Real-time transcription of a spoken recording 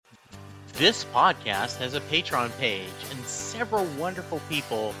This podcast has a Patreon page, and several wonderful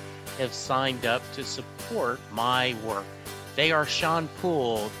people have signed up to support my work. They are Sean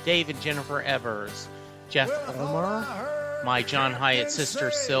Poole, Dave and Jennifer Evers, Jeff Ulmer, my John Hyatt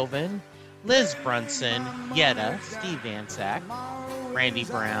sister Sylvan, Liz Brunson, Yetta, Steve Vansack, Randy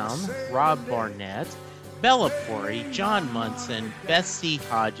Brown, Rob Barnett, Bella Pori, John Munson, Beth C.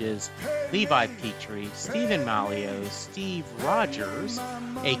 Hodges, Levi Petrie, Stephen Malio, Steve Rogers,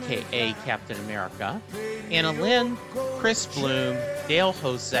 a.k.a. Captain America, Anna Lynn, Chris Bloom, Dale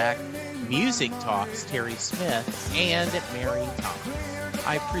Hosack, Music Talks, Terry Smith, and Mary Thomas.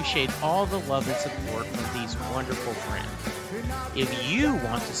 I appreciate all the love and support from these wonderful friends. If you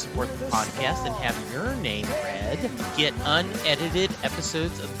want to support the podcast and have your name read, get unedited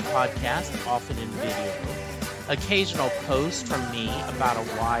episodes of the podcast, often in video, occasional posts from me about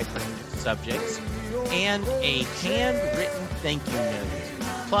a wide range of subjects, and a handwritten thank you note,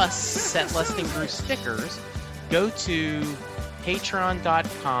 plus Set Lusting Bruce stickers, go to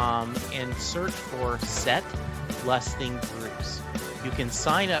patreon.com and search for Set Lusting Bruce. You can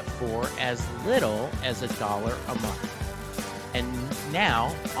sign up for as little as $1 a month. And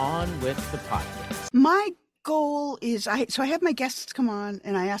now, on with the podcast. My goal is, I have my guests come on,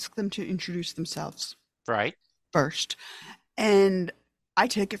 and I ask them to introduce themselves. Right. First. And I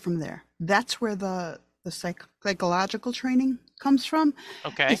take it from there. That's where the psychological training comes from.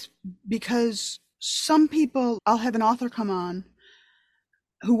 Okay. It's because some people, I'll have an author come on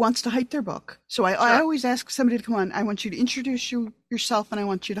who wants to hype their book. So I always ask somebody to come on, I want you to introduce yourself, and I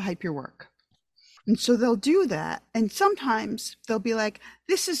want you to hype your work. And so they'll do that. And sometimes they'll be like,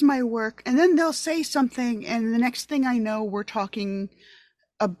 this is my work. And then they'll say something. And the next thing I know, we're talking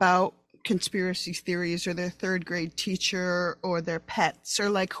about conspiracy theories or their third grade teacher or their pets or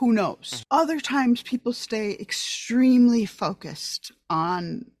like, who knows? Other times people stay extremely focused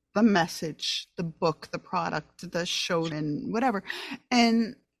on the message, the book, the product, the show, and whatever.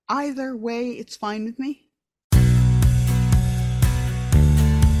 And either way, it's fine with me.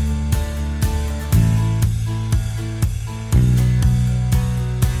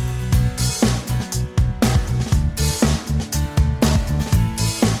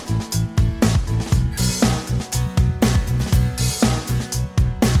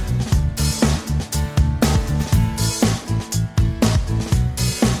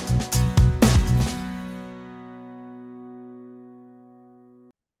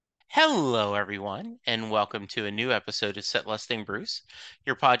 Hello, everyone, and welcome to a new episode of Set Lusting Bruce,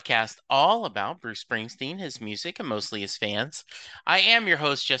 your podcast all about Bruce Springsteen, his music, and mostly his fans. I am your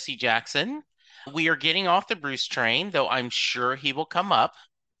host, Jesse Jackson. We are getting off the Bruce train, though I'm sure he will come up.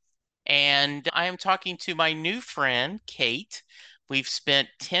 And I am talking to my new friend, Kate. We've spent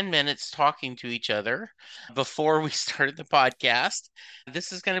 10 minutes talking to each other before we started the podcast.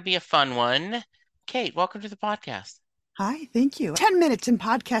 This is going to be a fun one. Kate, welcome to the podcast. Hi, thank you. 10 minutes in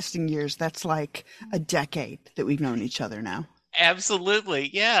podcasting years, that's like a decade that we've known each other now. Absolutely,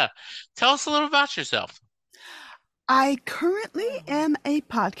 yeah. Tell us a little about yourself. I currently am a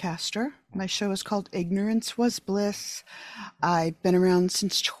podcaster. My show is called Ignorance Was Bliss. I've been around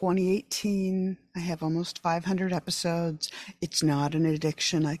since 2018. I have almost 500 episodes. It's not an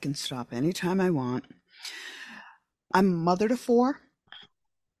addiction. I can stop anytime I want. I'm a mother to 4.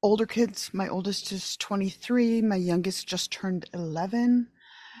 Older kids. My oldest is 23. My youngest just turned 11.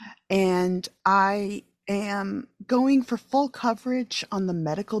 And I am going for full coverage on the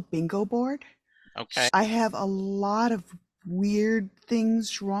medical bingo board. Okay. I have a lot of weird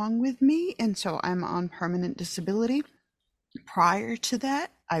things wrong with me, and so I'm on permanent disability. Prior to that,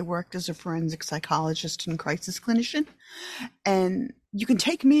 I worked as a forensic psychologist and crisis clinician. And you can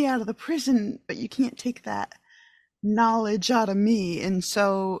take me out of the prison, but you can't take that knowledge out of me. And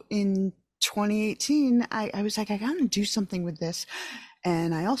so in 2018, I was like, I gotta do something with this.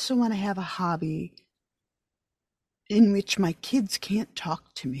 And I also want to have a hobby in which my kids can't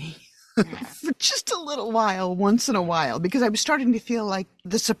talk to me for just a little while, once in a while, because I was starting to feel like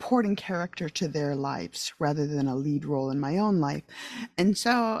the supporting character to their lives rather than a lead role in my own life. And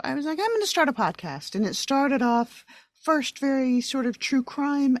so I was like, I'm going to start a podcast. And it started off first very sort of true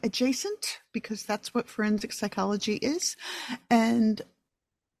crime adjacent, because that's what forensic psychology is. And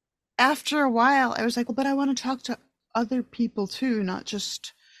after a while, I was like, well, but I want to talk to other people too, not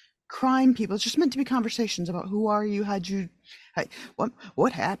just crime people. It's just meant to be conversations about who are you,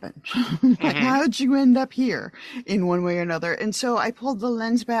 what happened, like, how'd you end up here in one way or another. And so I pulled the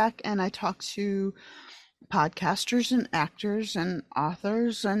lens back and I talked to podcasters and actors and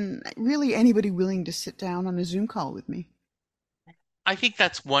authors and really anybody willing to sit down on a Zoom call with me. I think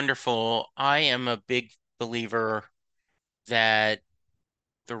that's wonderful. I am a big believer that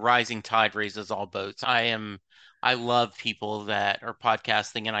The rising tide raises all boats. I love people that are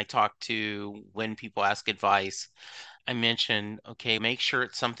podcasting, and I talk to when people ask advice. I mention, okay, make sure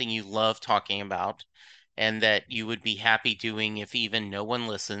it's something you love talking about and that you would be happy doing if even no one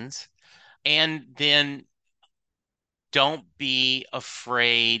listens. And then don't be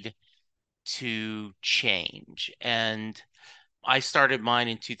afraid to change. And I started mine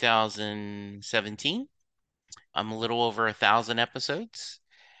in 2017. I'm a little over 1,000 episodes.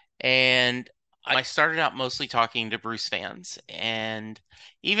 And I started out mostly talking to Bruce fans. And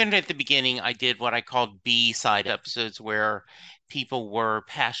even at the beginning, I did what I called B-side episodes where people were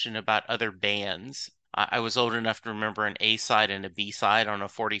passionate about other bands. I was old enough to remember an A side and a B side on a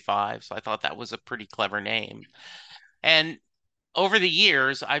 45, so I thought that was a pretty clever name. And over the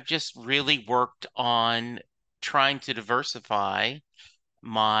years, I've just really worked on trying to diversify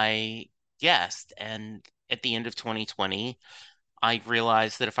my guest. And at the end of 2020, I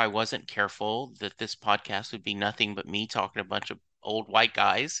realized that if I wasn't careful, that this podcast would be nothing but me talking to a bunch of old white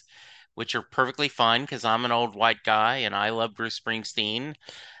guys, which are perfectly fine because I'm an old white guy and I love Bruce Springsteen.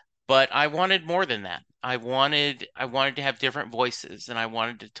 But I wanted more than that. I wanted to have different voices and I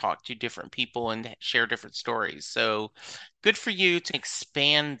wanted to talk to different people and share different stories. So good for you to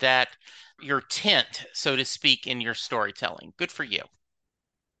expand that your tent, so to speak, in your storytelling. Good for you.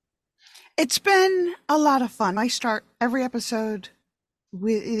 It's been a lot of fun. I start every episode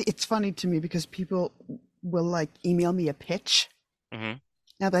with, it's funny to me because people will like email me a pitch. Hmm.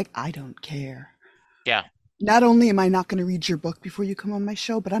 And I'll be like, I don't care. Yeah. Not only am I not going to read your book before you come on my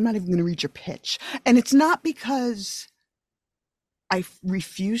show, but I'm not even going to read your pitch. And it's not because I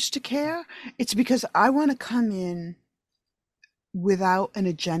refuse to care. It's because I want to come in without an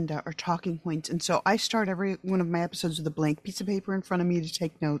agenda or talking points. And so I start every one of my episodes with a blank piece of paper in front of me to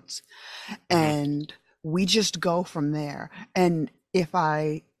take notes. Hmm. And we just go from there. And if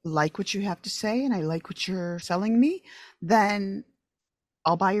I like what you have to say and I like what you're selling me, then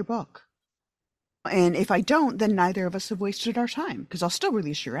I'll buy your book. And if I don't, then neither of us have wasted our time because I'll still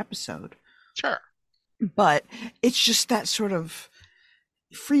release your episode. Sure. But it's just that sort of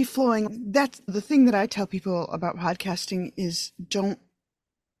free flowing. That's the thing that I tell people about podcasting is don't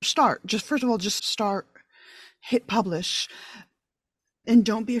start. Just first of all, just start, hit publish, and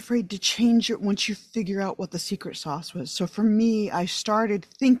don't be afraid to change it once you figure out what the secret sauce was. So for me, I started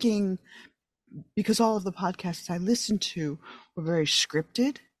thinking because all of the podcasts I listened to were very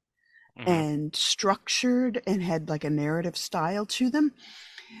scripted Hmm. and structured and had like a narrative style to them.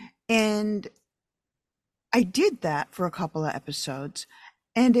 And I did that for a couple of episodes,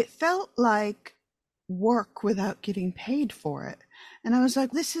 and it felt like work without getting paid for it. And I was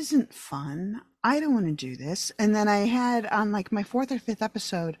like, this isn't fun. I don't want to do this. And then I had on like my fourth or fifth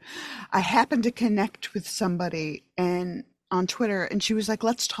episode, I happened to connect with somebody and on Twitter, and she was like,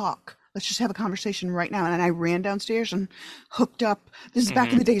 let's talk. Let's just have a conversation right now. And I ran downstairs and hooked up. This is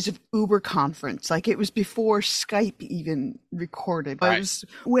back in Hmm. the days of Uber conference. Like it was before Skype even recorded. It Right. was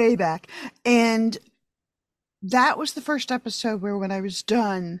way back. And that was the first episode where when I was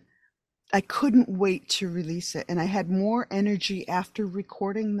done, I couldn't wait to release it. And I had more energy after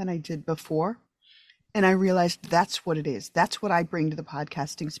recording than I did before. And I realized that's what it is. That's what I bring to the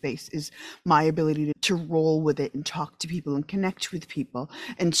podcasting space is my ability to roll with it and talk to people and connect with people.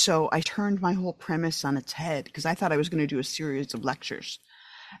 And so I turned my whole premise on its head because I thought I was going to do a series of lectures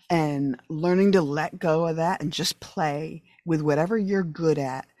and learning to let go of that and just play with whatever you're good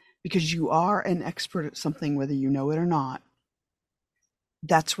at because you are an expert at something, whether you know it or not.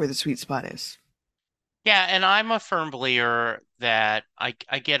 That's where the sweet spot is. Yeah, and I'm a firm believer that I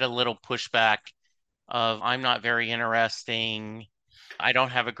get a little pushback of I'm not very interesting. I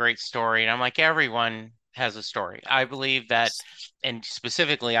don't have a great story. And I'm like, everyone has a story. I believe that, and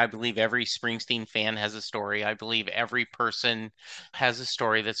specifically, I believe every Springsteen fan has a story. I believe every person has a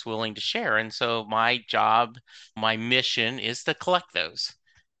story that's willing to share. And so my job, my mission is to collect those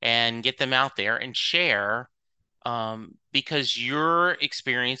and get them out there and share because your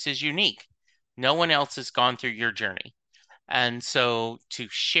experience is unique. No one else has gone through your journey. And so to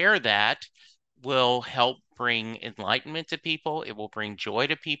share that will help bring enlightenment to people. It will bring joy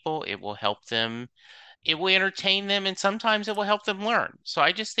to people. It will help them. It will entertain them. And sometimes it will help them learn. So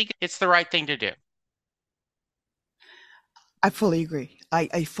I just think it's the right thing to do. I fully agree.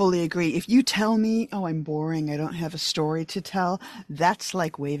 I fully agree. If you tell me, oh, I'm boring, I don't have a story to tell, that's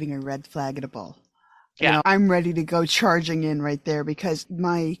like waving a red flag at a bull. You Yeah. know, I'm ready to go charging in right there because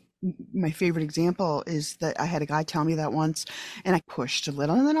my favorite example is that I had a guy tell me that once and I pushed a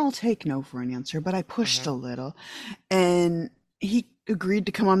little and then I'll take no for an answer, but I pushed Hmm. a little and he agreed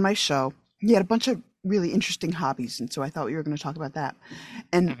to come on my show. He had a bunch of really interesting hobbies. And so I thought we were going to talk about that.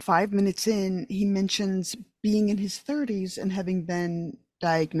 And Mhm. 5 minutes in, he mentions being in his 30s and having been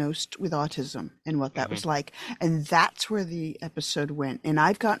diagnosed with autism and what that Mhm. was like. And that's where the episode went. And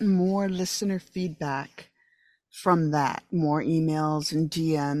I've gotten more listener feedback from that, more emails and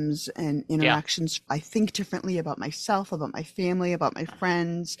DMs and Yeah, interactions. I think differently about myself, about my family, about my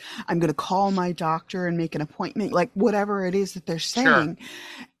friends. I'm going to call my doctor and make an appointment, like whatever it is that they're sure. saying.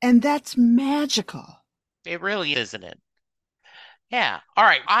 And that's magical. It really is, isn't it? Yeah. All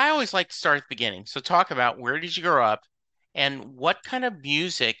right. I always like to start at the beginning. So talk about where did you grow up and what kind of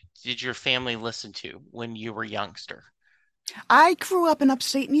music did your family listen to when you were youngster? I grew up in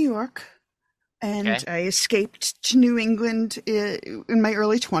upstate New York and Okay. I escaped to New England in my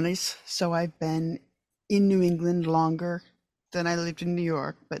early 20s. So I've been in New England longer than I lived in New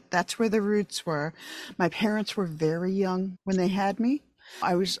York, but that's where the roots were. My parents were very young when they had me.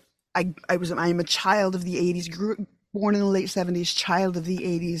 I was I'm a child of the 80s, born in the late 70s, child of the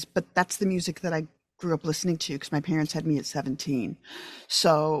 80s, but that's the music that I grew up listening to because my parents had me at 17.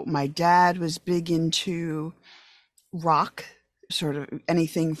 So my dad was big into rock, sort of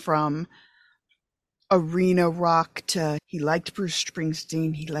anything from arena rock to he liked Bruce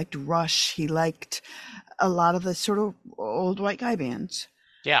Springsteen, he liked Rush, he liked a lot of the sort of old white guy bands.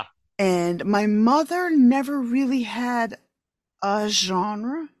 Yeah. And my mother never really had a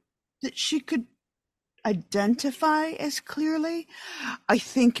genre that she could identify as clearly. I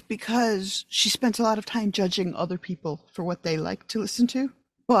think because she spent a lot of time judging other people for what they like to listen to.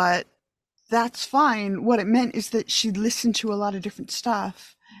 But that's fine. What it meant is that she'd listen to a lot of different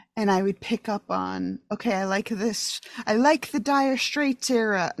stuff. And I would pick up on, okay, I like this. I like the Dire Straits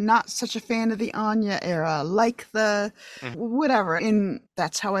era, not such a fan of the Anya era, like the Mhm. whatever. And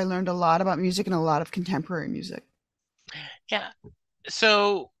that's how I learned a lot about music and a lot of contemporary music. Yeah.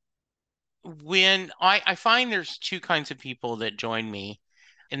 So when I find there's two kinds of people that join me,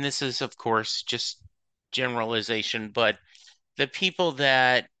 and this is of course just generalization, but the people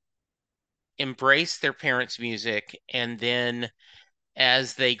that embrace their parents' music and then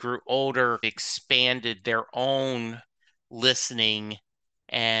as they grew older expanded their own listening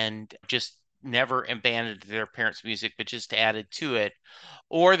and just never abandoned their parents' music but just added to it,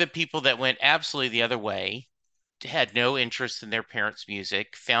 or the people that went absolutely the other way, had no interest in their parents'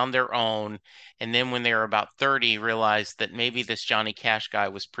 music, found their own, and then when they were about 30, realized that maybe this Johnny Cash guy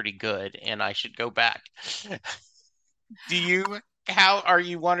was pretty good and I should go back. Do you, how are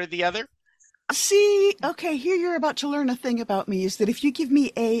you one or the other? See, okay, here you're about to learn a thing about me is that if you give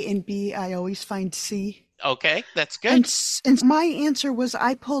me A and B, I always find C. Okay, that's And, good. and my answer was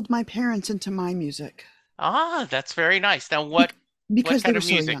I pulled my parents into my music Ah, that's very nice. Now what because they kind were of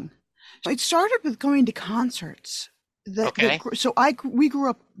so music? young. It started with going to concerts. Okay. So we grew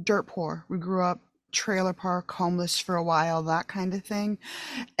up dirt poor. We grew up trailer park, homeless for a while, that kind of thing.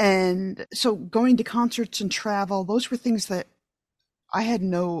 And so going to concerts and travel, those were things that I had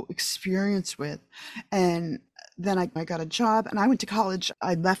no experience with. And then I got a job and I went to college.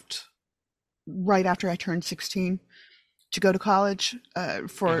 I left right after I turned 16 to go to college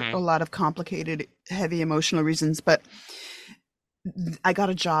for Mm-hmm. a lot of complicated, heavy emotional reasons. But I got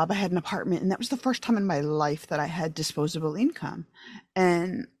a job, I had an apartment, and that was the first time in my life that I had disposable income.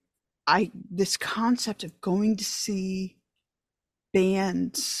 And this concept of going to see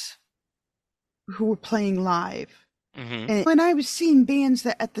bands who were playing live. Mm-hmm. And when I was seeing bands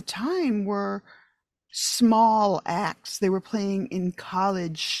that at the time were small acts, they were playing in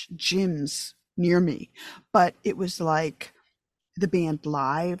college gyms near me, but it was like the band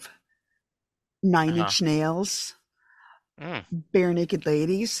Live, Nine Uh-huh. Inch Nails, Mm. Bare Naked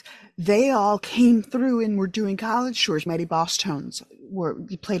Ladies. They all came through and were doing college tours. Mighty Boss Tones were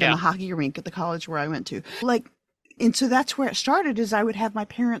played on Yeah. the hockey rink at the college where I went to. Like, and so that's where it started. Is I would have my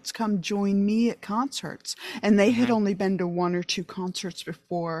parents come join me at concerts, and they had Mm-hmm. only been to one or two concerts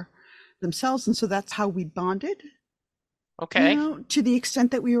before themselves, and so that's how we bonded. Okay. To the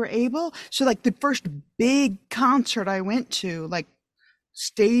extent that we were able. So, like the first big concert I went to, like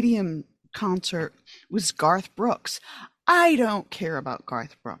stadium concert, was Garth Brooks. I don't care about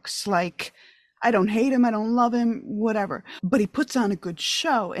Garth Brooks. Like, I don't hate him, I don't love him, whatever. But he puts on a good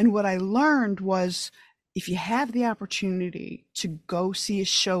show. And what I learned was if you have the opportunity to go see a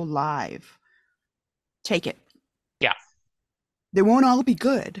show live, take it. Yeah. They won't all be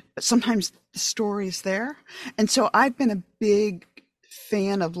good, but sometimes the story is there. And so I've been a big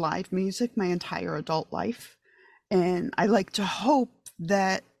fan of live music my entire adult life. And I like to hope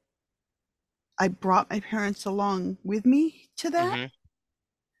that I brought my parents along with me to that. Mm-hmm.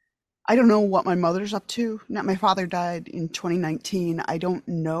 I don't know what my mother's up to. Now, my father died in 2019. I don't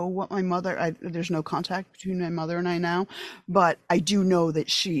know what there's no contact between my mother and I now, but I do know that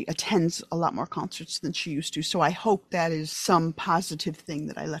she attends a lot more concerts than she used to. So I hope that is some positive thing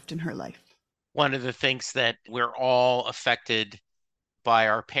that I left in her life. One of the things that we're all affected by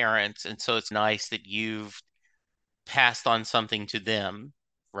our parents, and so it's nice that you've passed on something to them,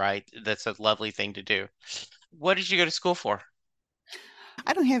 right? That's a lovely thing to do. What did you go to school for?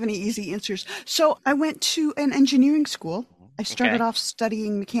 I don't have any easy answers. So I went to an engineering school. I started Okay. off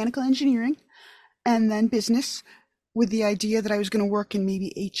studying mechanical engineering and then business with the idea that I was going to work in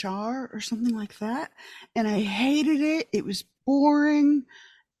maybe HR or something like that. And I hated it. It was boring.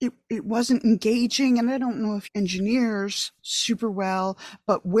 It wasn't engaging. And I don't know if engineers super well,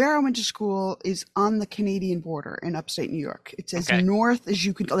 but where I went to school is on the Canadian border in upstate New York. It's as Okay. north as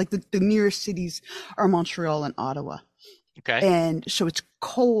you could go. Like the nearest cities are Montreal and Ottawa. Okay. And so it's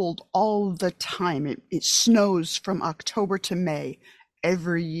cold all the time. It snows from October to May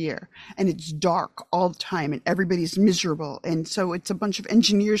every year, and it's dark all the time, and everybody's miserable. And so it's a bunch of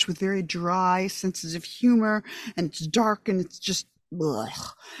engineers with very dry senses of humor, and it's dark, and it's just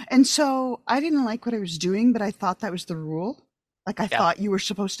ugh. And so I didn't like what I was doing, but I thought that was the rule. Like I Yeah, thought you were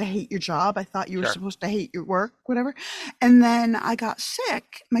supposed to hate your job. I thought you were sure. supposed to hate your work, whatever. And then I got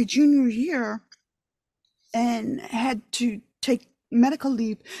sick my junior year and had to take medical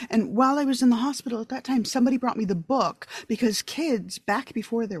leave. And while I was in the hospital at that time, somebody brought me the book because kids, back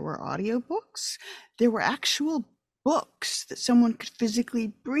before there were audiobooks, there were actual books that someone could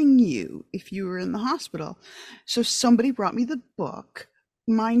physically bring you if you were in the hospital. So somebody brought me the book,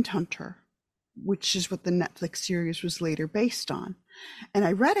 Mindhunter, which is what the Netflix series was later based on. And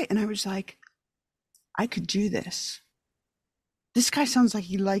I read it and I was like, I could do this. This guy sounds like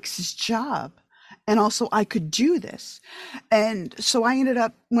he likes his job. And also, I could do this. And so I ended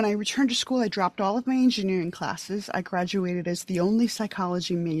up, when I returned to school, I dropped all of my engineering classes. I graduated as the only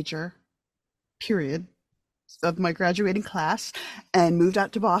psychology major, period, of my graduating class, and moved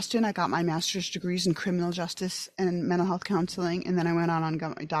out to Boston. I got my master's degrees in criminal justice and mental health counseling. And then I went on and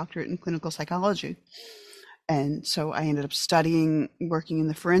got my doctorate in clinical psychology. And so I ended up studying, working in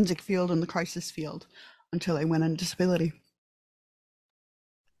the forensic field and the crisis field until I went on disability.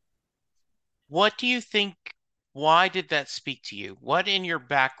 What do you think, why did that speak to you? What in your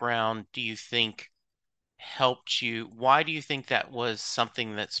background do you think helped you? Why do you think that was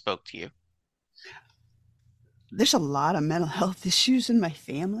something that spoke to you? There's a lot of mental health issues in my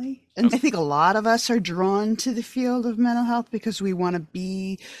family. And Oh, I think a lot of us are drawn to the field of mental health because we want to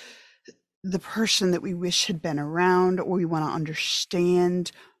be the person that we wish had been around, or we want to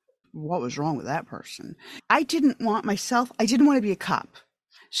understand what was wrong with that person. I didn't want to be a cop.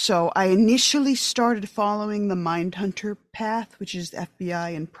 So I initially started following the Mindhunter path, which is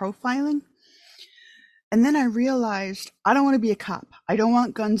FBI and profiling. And then I realized I don't want to be a cop. I don't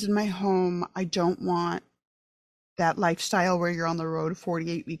want guns in my home. I don't want that lifestyle where you're on the road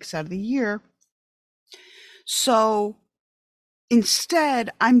 48 weeks out of the year. So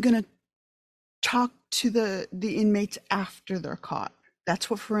instead, I'm going to talk to the inmates after they're caught. That's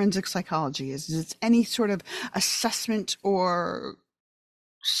what forensic psychology is. It's any sort of assessment or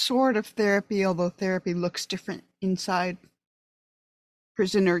sort of therapy, although therapy looks different inside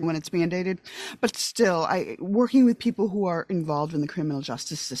prison or when it's mandated. But still, working with people who are involved in the criminal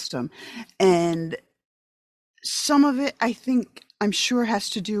justice system. And some of it, I'm sure, has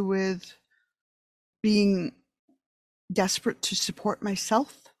to do with being desperate to support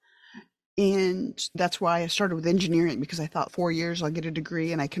myself. And that's why I started with engineering, because I thought 4 years I'll get a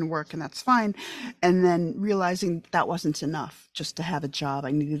degree and I can work and that's fine. And then realizing that wasn't enough just to have a job.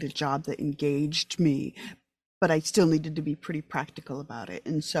 I needed a job that engaged me, but I still needed to be pretty practical about it.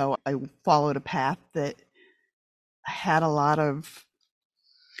 And so I followed a path that had a lot of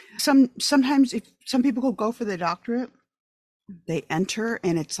sometimes if some people go for the doctorate, they enter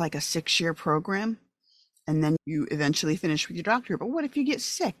and it's like a 6-year program, and then you eventually finish with your doctorate. But what if you get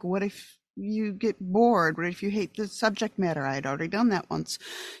sick? What if you get bored? What if you hate the subject matter? I had already done that once.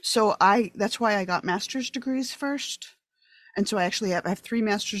 So that's why I got master's degrees first. And so I have 3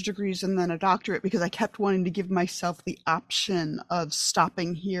 master's degrees and then a doctorate, because I kept wanting to give myself the option of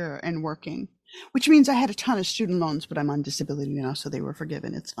stopping here and working, which means I had a ton of student loans, but I'm on disability now, so they were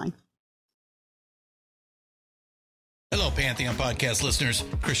forgiven. It's fine. Hello, Pantheon podcast listeners.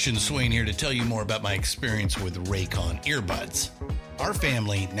 Christian Swain here to tell you more about my experience with Raycon earbuds. Our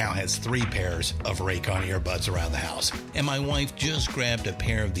family now has 3 pairs of Raycon earbuds around the house, and my wife just grabbed a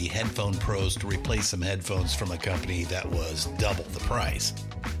pair of the Headphone Pros to replace some headphones from a company that was double the price.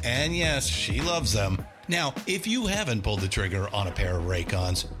 And yes, she loves them. Now, if you haven't pulled the trigger on a pair of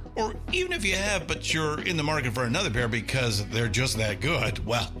Raycons, Or even if you have, but you're in the market for another pair because they're just that good,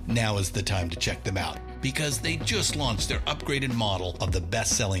 well, now is the time to check them out because they just launched their upgraded model of the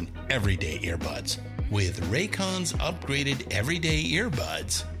best-selling everyday earbuds. With Raycon's upgraded everyday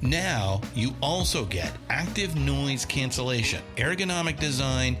earbuds, now you also get active noise cancellation, ergonomic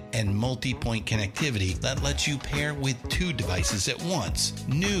design, and multi-point connectivity that lets you pair with 2 devices at once.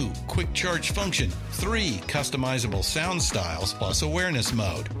 New quick charge function, 3 customizable sound styles, plus awareness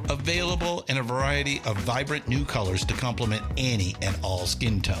mode. Available in a variety of vibrant new colors to complement any and all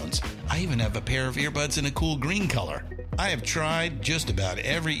skin tones. I even have a pair of earbuds in a cool green color. I have tried just about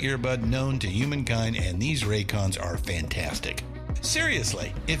every earbud known to humankind, and these Raycons are fantastic.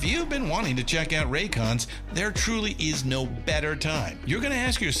 Seriously, if you've been wanting to check out Raycons, there truly is no better time. You're going to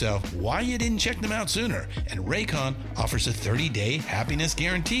ask yourself why you didn't check them out sooner, and Raycon offers a 30-day happiness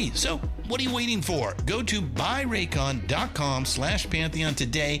guarantee. So what are you waiting for? Go to buyraycon.com/Pantheon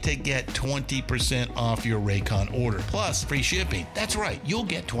today to get 20% off your Raycon order, plus free shipping. That's right, you'll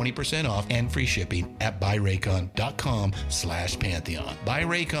get 20% off and free shipping at buyraycon.com/Pantheon.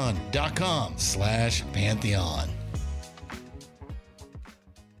 buyraycon.com/Pantheon.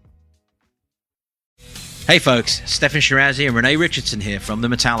 Hey folks, Stefan Shirazi and Renee Richardson here from the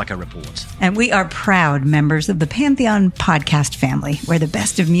Metallica Report. And we are proud members of the Pantheon podcast family, where the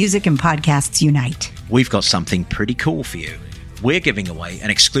best of music and podcasts unite. We've got something pretty cool for you. We're giving away an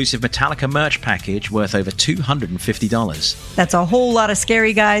exclusive Metallica merch package worth over $250. That's a whole lot of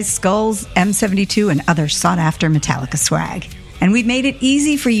Scary Guys, skulls, M72, and other sought-after Metallica swag. And we've made it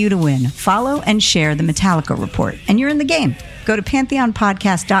easy for you to win. Follow and share the Metallica Report, and you're in the game. Go to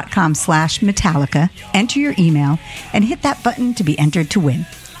pantheonpodcast.com/Metallica, enter your email, and hit that button to be entered to win.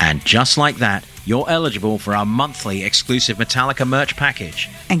 And just like that, you're eligible for our monthly exclusive Metallica merch package.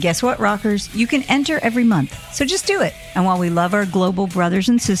 And guess what, rockers? You can enter every month, so just do it. And while we love our global brothers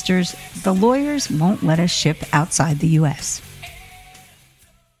and sisters, the lawyers won't let us ship outside the U.S.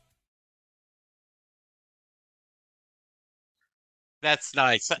 That's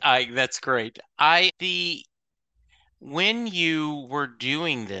nice. That's great. When you were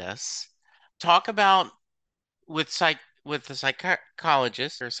doing this, talk about with the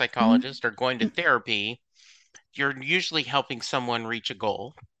psychologist or psychologist or going to therapy, you're usually helping someone reach a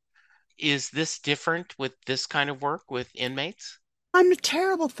goal. Is this different with this kind of work with inmates? I'm a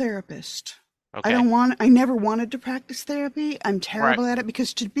terrible therapist. Okay. I never wanted to practice therapy. I'm terrible at it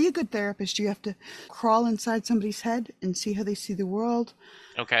because to be a good therapist, you have to crawl inside somebody's head and see how they see the world.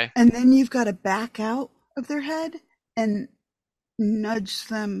 Okay. And then you've got to back out of their head and nudge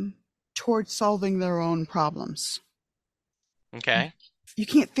them towards solving their own problems. Okay. You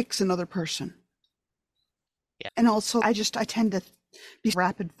can't fix another person. Yeah. And also, I tend to be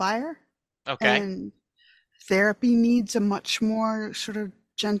rapid fire. Okay. And therapy needs a much more sort of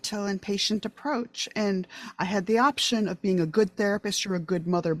gentle and patient approach. And I had the option of being a good therapist or a good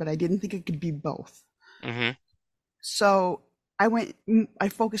mother, but I didn't think it could be both. Mm-hmm. So I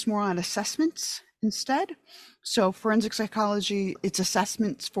focused more on assessments instead. So forensic psychology, it's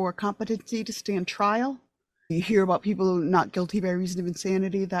assessments for competency to stand trial. You hear about people not guilty by reason of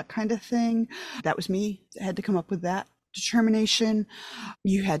insanity, that kind of thing. That was me. I had to come up with that determination.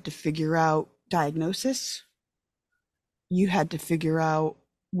 You had to figure out diagnosis. You had to figure out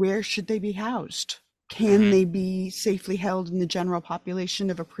where should they be housed. Can they be safely held in the general population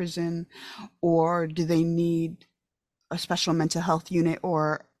of a prison, or do they need a special mental health unit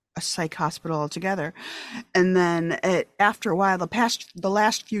or a psych hospital altogether? And then after a while, the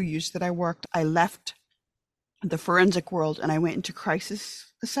last few years that I worked, I left the forensic world and I went into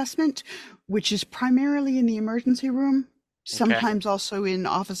crisis assessment, which is primarily in the emergency room, sometimes also in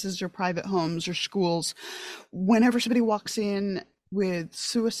offices or private homes or schools. Whenever somebody walks in with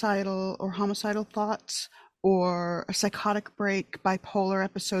suicidal or homicidal thoughts or a psychotic break, bipolar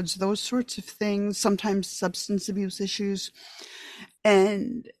episodes, those sorts of things, sometimes substance abuse issues,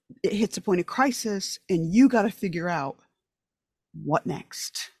 and it hits a point of crisis and you got to figure out what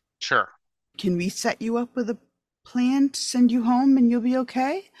next. Sure. Can we set you up with a plan to send you home and you'll be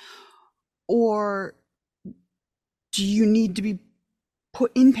okay? Or do you need to be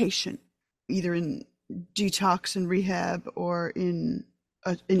put inpatient, either in detox and rehab or in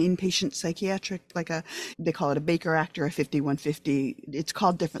an inpatient psychiatric, they call it a Baker Act or a 5150. It's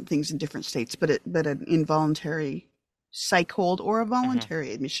called different things in different states, but an involuntary psych hold or a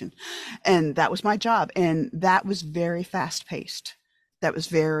voluntary admission. And that was my job. And that was very fast paced.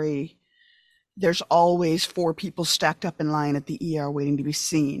 There's always 4 people stacked up in line at the ER waiting to be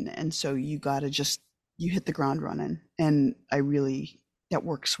seen. And so you hit the ground running. And that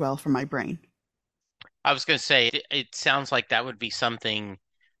works well for my brain. I was going to say, it sounds like that would be something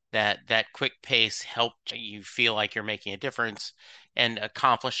that quick pace helped you feel like you're making a difference and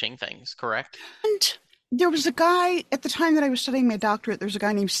accomplishing things, correct? And there was a guy at the time that I was studying my doctorate. There was a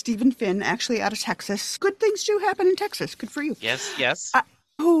guy named Stephen Finn, actually out of Texas. Good things do happen in Texas. Good for you. Yes, yes.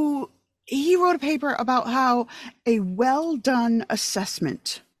 Who he wrote a paper about how a well done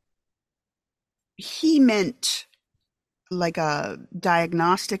assessment, he meant like a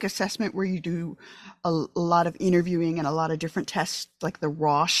diagnostic assessment where you do a lot of interviewing and a lot of different tests, like the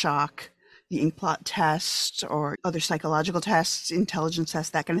Rorschach, the inkblot test, or other psychological tests, intelligence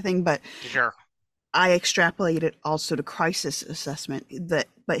tests, that kind of thing. But Sure. I extrapolated also to crisis assessment.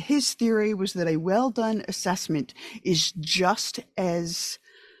 But his theory was that a well-done assessment is just as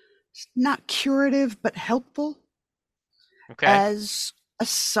not curative but helpful Okay. as a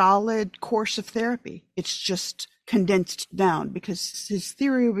solid course of therapy. It's just condensed down, because his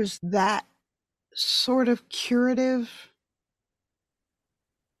theory was that sort of curative,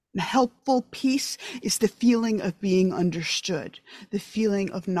 helpful piece is the feeling of being understood, the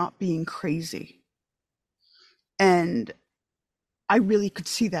feeling of not being crazy. And I really could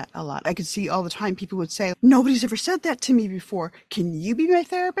see that a lot. I could see all the time people would say, nobody's ever said that to me before. Can you be my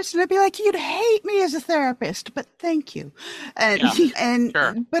therapist? And I'd be like, you'd hate me as a therapist, but thank you. And, Yeah,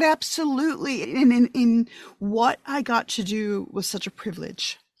 sure. But absolutely. And in what I got to do was such a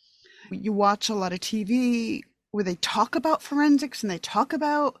privilege. You watch a lot of TV where they talk about forensics and they talk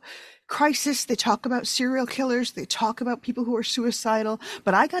about crisis, they talk about serial killers, they talk about people who are suicidal,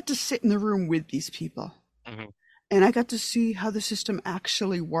 but I got to sit in the room with these people. Mm-hmm. And I got to see how the system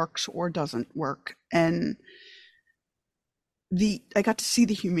actually works or doesn't work. And I got to see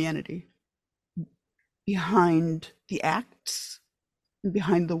the humanity behind the acts and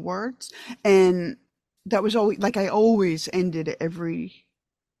behind the words. And that was always, like, I always ended every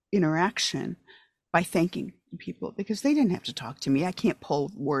interaction by thanking people, because they didn't have to talk to me. I can't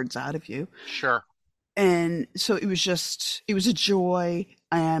pull words out of you. Sure. And so it was a joy.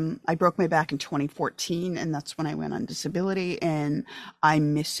 I broke my back in 2014, and that's when I went on disability, and I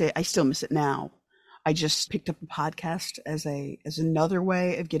miss it. I still miss it now. I just picked up a podcast as another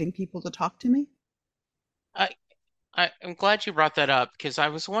way of getting people to talk to me. I'm glad you brought that up, because I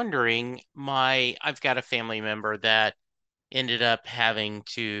was wondering, I've got a family member that ended up having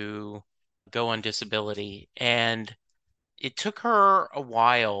to go on disability, and it took her a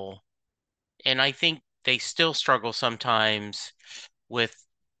while, and I think they still struggle sometimes with,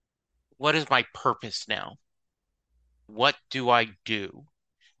 what is my purpose now? What do I do?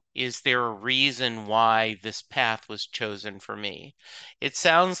 Is there a reason why this path was chosen for me? It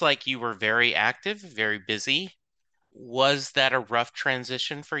sounds like you were very active, very busy. Was that a rough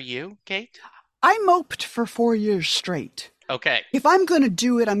transition for you, Kate? I moped for 4 years straight. Okay. If I'm going to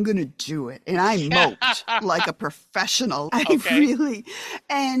do it, I'm going to do it. And I moped like a professional. Really,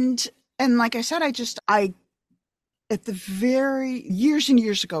 and like I said, I at the very years and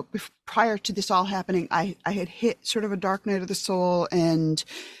years ago, prior to this all happening, I had hit sort of a dark night of the soul and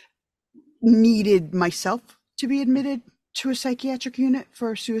needed myself to be admitted to a psychiatric unit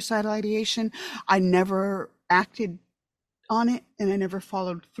for suicidal ideation. I never acted on it and I never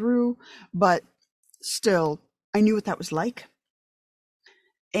followed through, but still, I knew what that was like.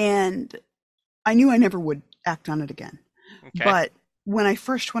 And I knew I never would act on it again. Okay. But when I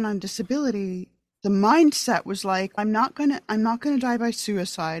first went on disability, the mindset was like, I'm not gonna die by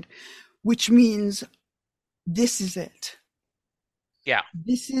suicide, which means this is it. Yeah.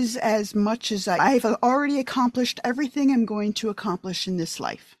 This is as much as I've already accomplished everything I'm going to accomplish in this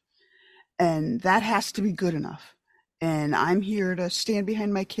life. And that has to be good enough. And I'm here to stand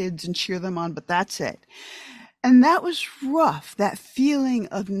behind my kids and cheer them on, but that's it. And that was rough, that feeling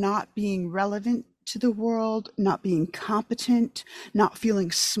of not being relevant to the world, not being competent, not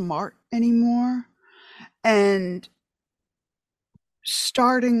feeling smart anymore. And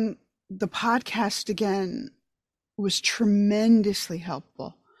starting the podcast again was tremendously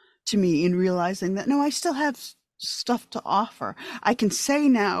helpful to me in realizing that, no, I still have stuff to offer. I can say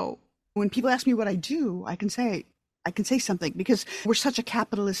now, when people ask me what I do, I can say something, because we're such a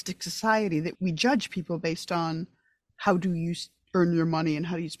capitalistic society that we judge people based on how do you earn your money and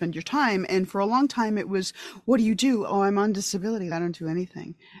how do you spend your time. And for a long time it was, what do you do? Oh, I'm on disability, I don't do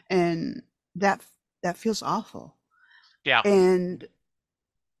anything. And that feels awful. Yeah. And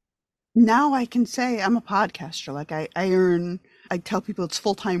now I can say I'm a podcaster. Like I tell people it's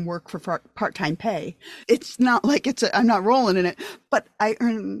full-time work for part-time pay. It's not like I'm not rolling in it, but I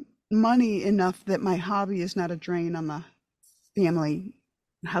earn money enough that my hobby is not a drain on the family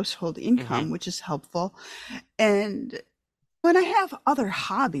household income, which is helpful. And when I have other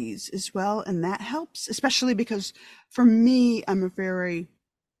hobbies as well, and that helps, especially because for me, I'm a very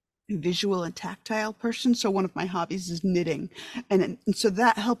visual and tactile person. So one of my hobbies is knitting. And so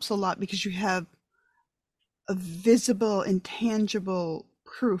that helps a lot because you have a visible and tangible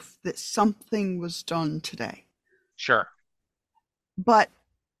proof that something was done today. Sure. But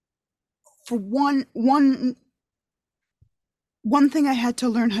for one thing I had to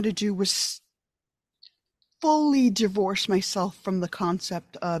learn how to do was fully divorce myself from the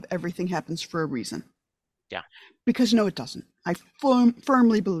concept of everything happens for a reason. Yeah. Because no, it doesn't. I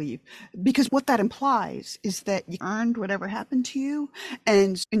firmly believe. Because what that implies is that you earned whatever happened to you.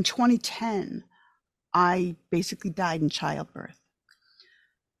 And in 2010, I basically died in childbirth.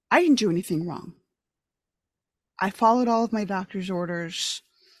 I didn't do anything wrong. I followed all of my doctor's orders.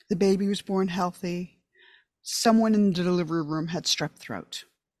 The baby was born healthy. Someone in the delivery room had strep throat.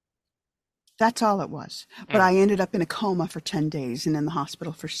 That's all it was. But I ended up in a coma for 10 days and in the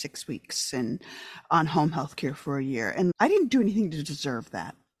hospital for 6 weeks and on home health care for a year. And I didn't do anything to deserve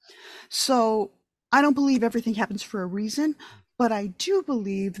that. So I don't believe everything happens for a reason, but I do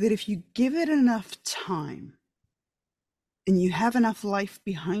believe that if you give it enough time and you have enough life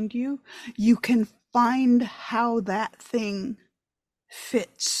behind you, you can find how that thing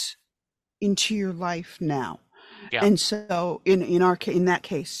fits into your life now. Yeah. And so in that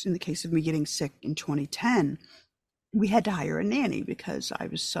case, in the case of me getting sick in 2010, we had to hire a nanny because I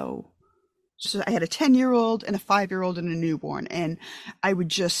was so I had a 10-year-old and a 5-year-old and a newborn, and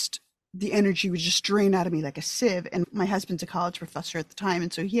the energy would just drain out of me like a sieve. And my husband's a college professor at the time,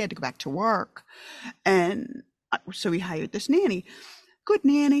 and so he had to go back to work. And so we hired this nanny. Good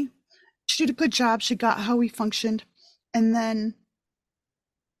nanny. She did a good job. She got how we functioned. And then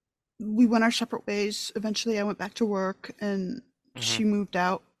we went our separate ways. Eventually I went back to work and she moved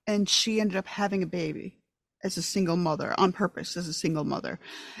out, and she ended up having a baby as a single mother, on purpose, as a single mother.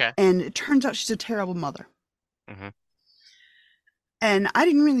 Okay. And it turns out she's a terrible mother. Mm-hmm. And I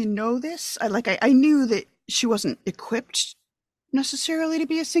didn't really know this. I knew that she wasn't equipped necessarily to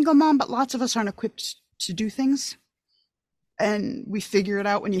be a single mom, but lots of us aren't equipped to do things. And we figure it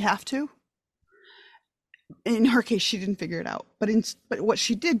out when you have to. In her case, she didn't figure it out. But what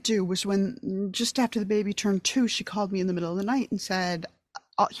she did do was when, just after the baby turned 2, she called me in the middle of the night and said,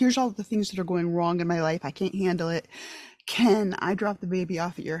 here's all the things that are going wrong in my life. I can't handle it. Can I drop the baby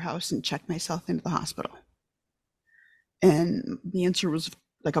off at your house and check myself into the hospital? And the answer was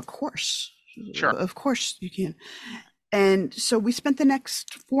like, of course. Sure. Of course you can. And so we spent the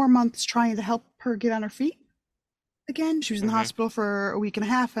next 4 months trying to help her get on her feet again. She was in the hospital for a week and a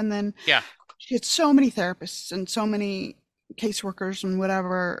half, and then she had so many therapists and so many caseworkers and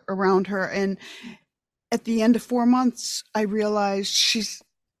whatever around her. And at the end of 4 months, I realized she's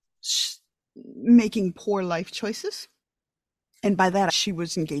making poor life choices. And by that, she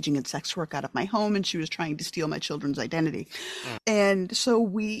was engaging in sex work out of my home, and she was trying to steal my children's identity. And so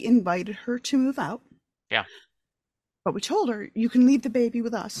we invited her to move out. Yeah. But we told her, you can leave the baby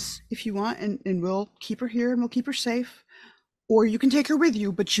with us if you want, and we'll keep her here and we'll keep her safe. Or you can take her with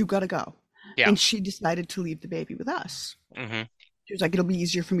you, but you got to go. Yeah. And she decided to leave the baby with us. Mm-hmm. She was like, it'll be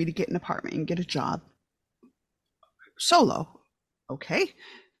easier for me to get an apartment and get a job solo. Okay,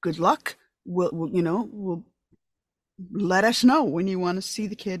 good luck. We'll let us know when you want to see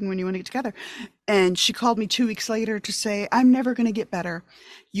the kid and when you want to get together. And she called me 2 weeks later to say, I'm never going to get better.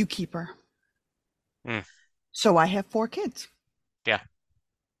 You keep her. So I have 4 kids. Yeah.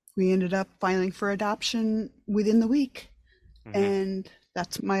 We ended up filing for adoption within the week. And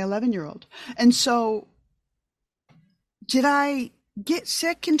that's my 11-year-old. And so did I get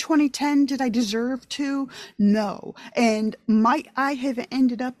sick in 2010? Did I deserve to? No. And might I have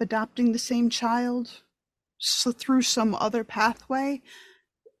ended up adopting the same child through some other pathway?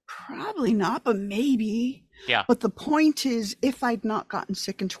 Probably not, but maybe. Yeah. But the point is, if I'd not gotten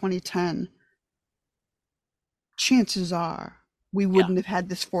sick in 2010, chances are we wouldn't have had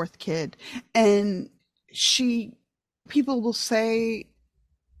this 4th kid. And people will say,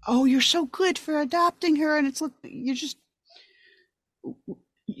 oh, you're so good for adopting her. And it's, look,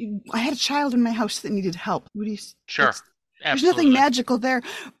 I had a child in my house that needed help. Sure. There's nothing magical there,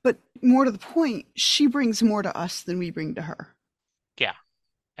 but more to the point, she brings more to us than we bring to her. Yeah.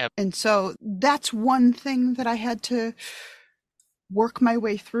 And so that's one thing that I had to work my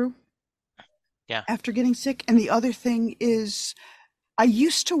way through after getting sick. And the other thing is, I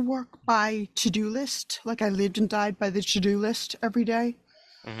used to work by to-do list, like I lived and died by the to-do list every day.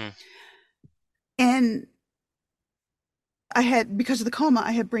 And because of the coma,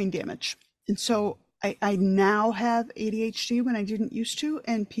 I had brain damage. And so I now have ADHD when I didn't used to.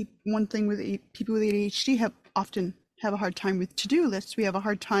 And one thing with people with ADHD often have a hard time with to-do lists. We have a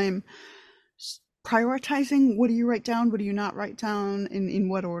hard time prioritizing, what do you write down, what do you not write down, in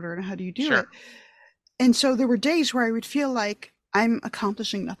what order, and how do you do it. Sure. And so there were days where I would feel like I'm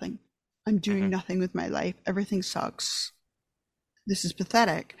accomplishing nothing. I'm doing nothing with my life. Everything sucks. This is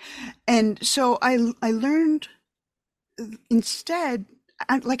pathetic. And so I learned instead,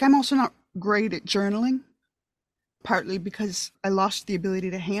 I'm also not great at journaling, partly because I lost the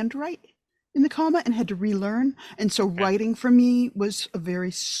ability to handwrite in the coma and had to relearn. And so writing for me was a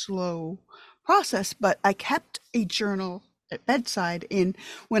very slow process, but I kept a journal at bedside. And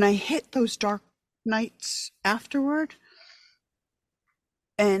when I hit those dark nights afterward,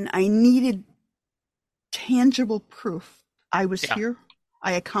 and I needed tangible proof I was here,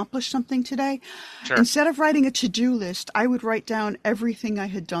 I accomplished something today. Sure. Instead of writing a to-do list, I would write down everything I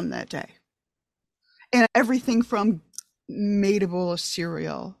had done that day. And everything from made a bowl of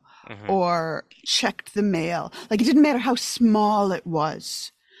cereal or checked the mail. Like, it didn't matter how small it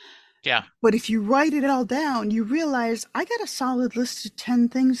was. Yeah. But if you write it all down, you realize I got a solid list of 10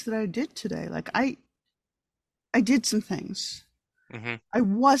 things that I did today. Like, I did some things. I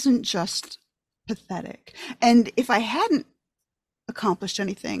wasn't just pathetic. And if I hadn't accomplished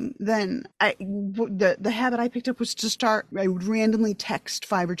anything, then the habit I picked up was to start, I would randomly text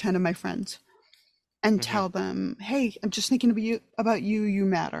 5 or 10 of my friends and tell them, hey, I'm just thinking about you, you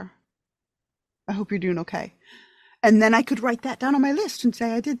matter. I hope you're doing okay. And then I could write that down on my list and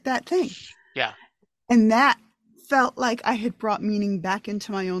say I did that thing. Yeah. And that felt like I had brought meaning back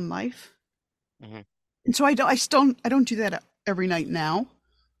into my own life. And so I don't do that every night now,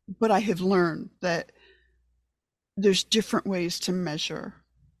 but I have learned that there's different ways to measure.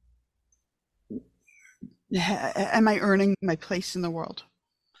 Am I earning my place in the world?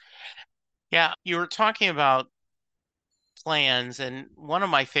 Yeah. You were talking about plans, and one of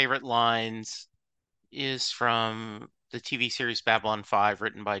my favorite lines is from the TV series Babylon 5,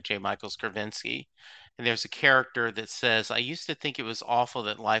 written by J. Michael Straczynski. And there's a character that says, I used to think it was awful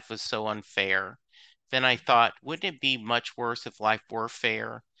that life was so unfair. Then I thought, wouldn't it be much worse if life were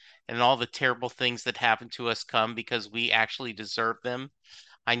fair and all the terrible things that happen to us come because we actually deserve them?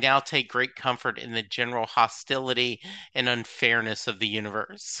 I now take great comfort in the general hostility and unfairness of the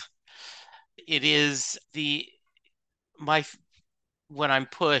universe. It is when I'm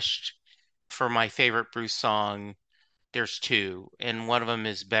pushed for my favorite Bruce song, there's two, and one of them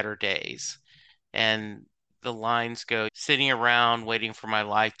is Better Days. And the lines go, sitting around waiting for my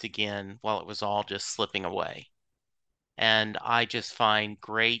life to begin while it was all just slipping away. And I just find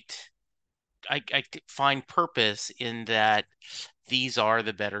I find purpose in that these are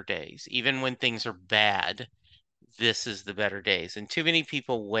the better days. Even when things are bad, this is the better days. And too many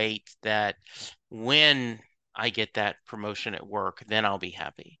people wait that when I get that promotion at work, then I'll be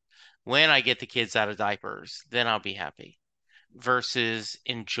happy. When I get the kids out of diapers, then I'll be happy. Versus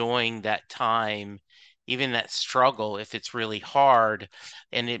enjoying that time, even that struggle, if it's really hard,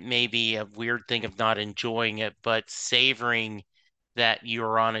 and it may be a weird thing of not enjoying it, but savoring that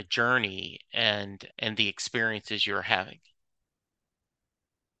you're on a journey and the experiences you're having.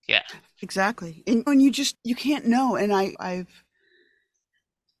 Yeah. Exactly. And when you can't know. And I've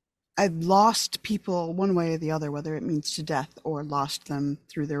lost people one way or the other, whether it means to death or lost them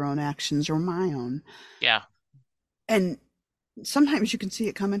through their own actions or my own. Yeah. And sometimes you can see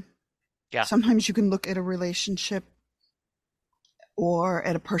it coming. Yeah. Sometimes you can look at a relationship or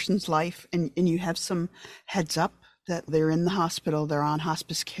at a person's life and you have some heads up that they're in the hospital, they're on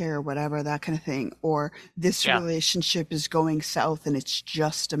hospice care, whatever, that kind of thing. Or this relationship is going south and it's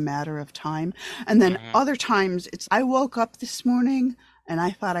just a matter of time. And then other times I woke up this morning and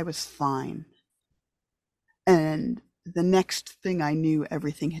I thought I was fine. And the next thing I knew,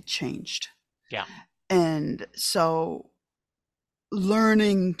 everything had changed. Yeah. And so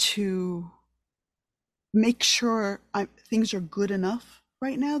learning to make sure things are good enough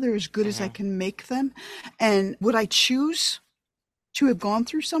right now. They're as good as I can make them. And would I choose to have gone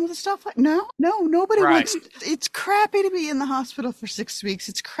through some of the stuff? No, nobody wants. It's crappy to be in the hospital for 6 weeks.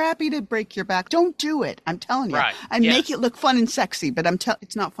 It's crappy to break your back. Don't do it. I'm telling you. I make it look fun and sexy, but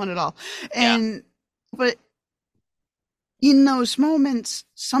it's not fun at all. And but in those moments,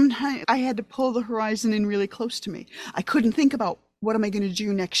 sometimes I had to pull the horizon in really close to me. I couldn't think about what am I going to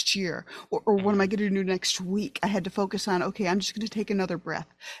do next year or what am I going to do next week. I had to focus on, okay, I'm just going to take another breath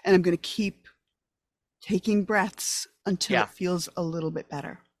and I'm going to keep taking breaths until it feels a little bit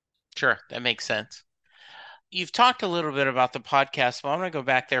better. Sure. That makes sense. You've talked a little bit about the podcast, but I'm going to go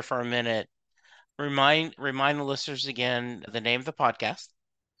back there for a minute. Remind the listeners again the name of the podcast.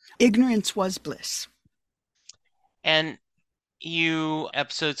 Ignorance Was Bliss. And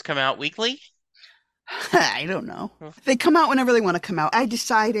episodes come out weekly? I don't know. They come out whenever they want to come out. I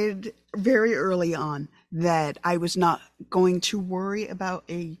decided very early on that I was not going to worry about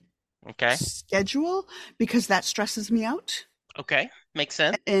a Okay. schedule because that stresses me out. Okay. Makes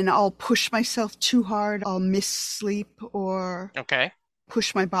sense. And I'll push myself too hard. I'll miss sleep or Okay.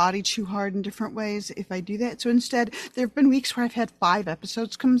 push my body too hard in different ways if I do that. So instead, there have been weeks where I've had 5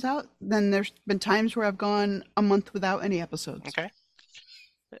 episodes comes out. Then there's been times where I've gone a month without any episodes. Okay.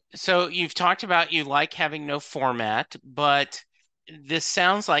 So you've talked about you like having no format, but this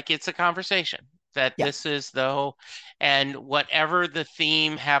sounds like it's a conversation, that Yeah. this is the whole, and whatever the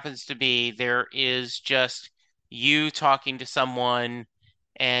theme happens to be, there is just you talking to someone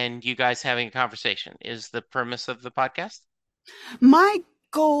and you guys having a conversation is the premise of the podcast? My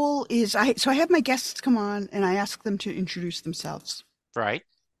goal is I have my guests come on and I ask them to introduce themselves Right.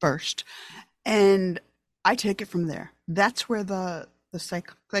 first, and I take it from there. That's where the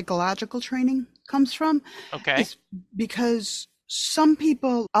psychological training comes from. Okay. It's because some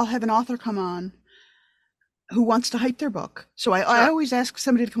people, I'll have an author come on who wants to hype their book. So I Sure. always ask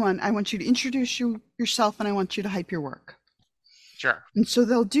somebody to come on. I want you to introduce yourself and I want you to hype your work. Sure. And so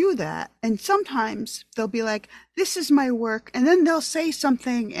they'll do that. And sometimes they'll be like, this is my work. And then they'll say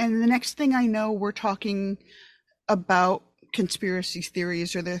something. And the next thing I know, we're talking about conspiracy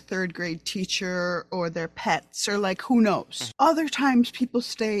theories or their 3rd grade teacher or their pets or like, who knows? Other times people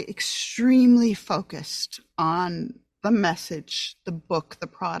stay extremely focused on the message, the book, the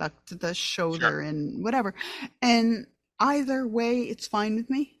product, the show they're in, whatever. And either way, it's fine with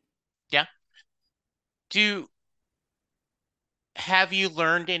me. Yeah. Have you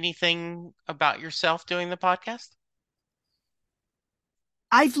learned anything about yourself doing the podcast?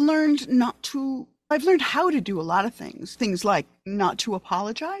 I've learned how to do a lot of things. Things like not to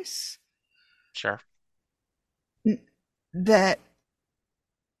apologize. Sure. That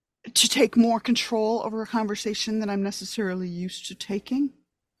to take more control over a conversation than I'm necessarily used to taking.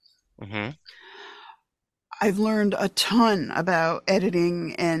 Mm-hmm. I've learned a ton about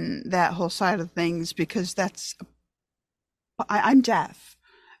editing and that whole side of things because I'm deaf.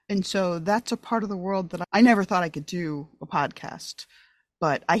 And so that's a part of the world that I never thought I could do a podcast.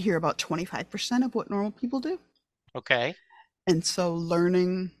 But I hear about 25% of what normal people do. Okay. And so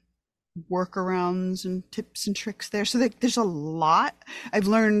learning workarounds and tips and tricks there. So there's a lot. I've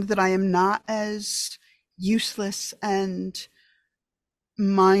learned that I am not as useless and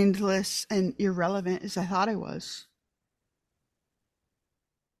mindless and irrelevant as I thought I was.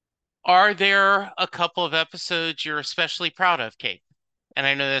 Are there a couple of episodes you're especially proud of, Kate? And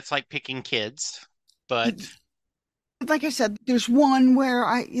I know that's like picking kids, but like I said, there's one where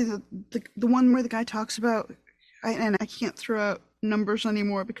the one where the guy talks about, and I can't throw out numbers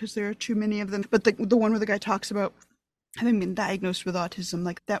anymore because there are too many of them, but the one where the guy talks about having been diagnosed with autism,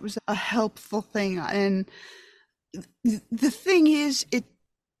 like that was a helpful thing. And the thing is,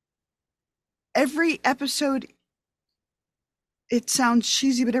 every episode, it sounds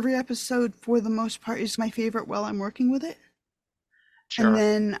cheesy, but every episode for the most part is my favorite while I'm working with it. sure. And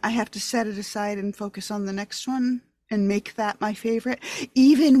then I have to set it aside and focus on the next one and make that my favorite,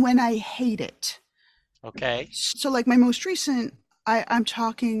 even when I hate it. Okay. So like my most recent, I'm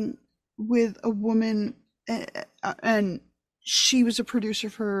talking with a woman and she was a producer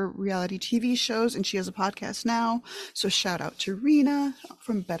for reality TV shows and she has a podcast now. So shout out to Rena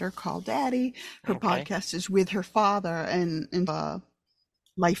from Better Call Daddy. Her Okay. podcast is with her father and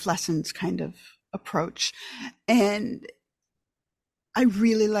life lessons kind of approach. And I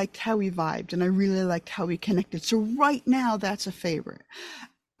really liked how we vibed and I really liked how we connected. So right now that's a favorite.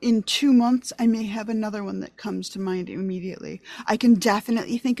 In 2 months, I may have another one that comes to mind immediately. I can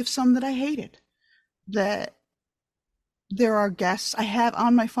definitely think of some that I hated. That there are guests I have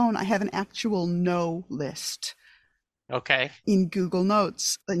on my phone. I have an actual no list Okay. in Google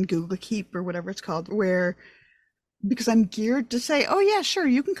Notes, in Google Keep or whatever it's called, where because I'm geared to say, oh yeah, sure,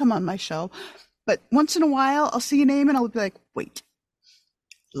 you can come on my show. But once in a while, I'll see a name and I'll be like, wait,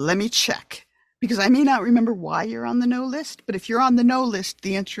 let me check. Because I may not remember why you're on the no list, but if you're on the no list,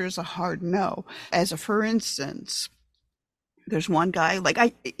 the answer is a hard no. As a for instance, there's one guy, like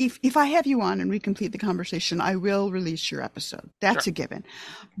if I have you on and we complete the conversation, I will release your episode. That's Sure. a given.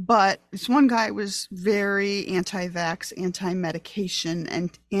 But this one guy was very anti-vax, anti-medication,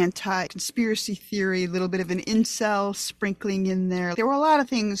 and anti-conspiracy theory, a little bit of an incel sprinkling in there. There were a lot of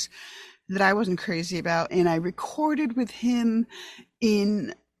things that I wasn't crazy about, and I recorded with him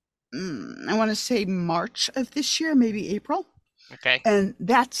in I want to say March of this year, maybe April. Okay. And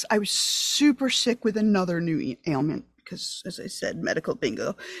I was super sick with another new ailment because, as I said, medical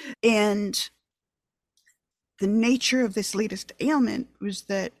bingo. And the nature of this latest ailment was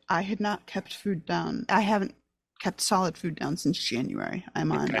that I had not kept food down. I haven't kept solid food down since January.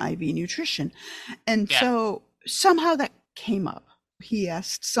 I'm on Okay. IV nutrition. And Yeah. so somehow that came up. He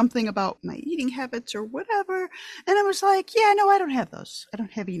asked something about my eating habits or whatever. And I was like, yeah, no, I don't have those. I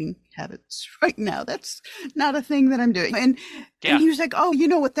don't have eating habits right now. That's not a thing that I'm doing. And he was like, oh, you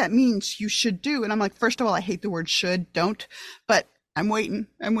know what that means? You should do. And I'm like, first of all, I hate the word should, don't. But I'm waiting.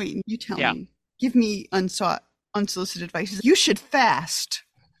 You tell me. Give me unsolicited advice. You should fast.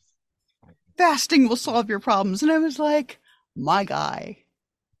 Fasting will solve your problems. And I was like, my guy,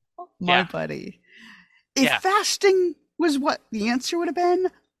 my buddy. If fasting was what the answer would have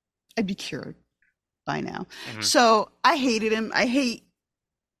been, I'd be cured by now. Mm-hmm. So I hated him. I hate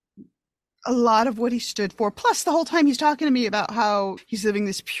a lot of what he stood for. Plus, the whole time he's talking to me about how he's living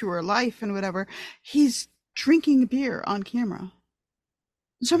this pure life and whatever, he's drinking beer on camera.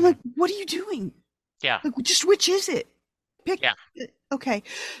 So I'm like, what are you doing? Yeah. Like, just which is it? Pick. Yeah. Okay.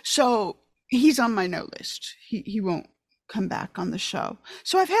 So he's on my no list. He won't come back on the show.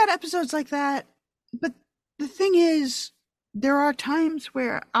 So I've had episodes like that, but the thing is, there are times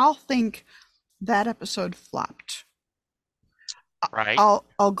where I'll think that episode flopped. Right.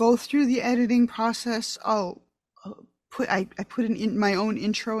 I'll go through the editing process. I put in my own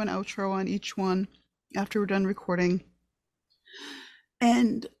intro and outro on each one after we're done recording.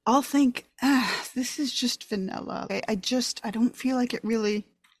 And I'll think, this is just vanilla. I don't feel like it really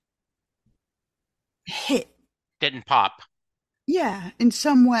hit. Didn't pop. Yeah, in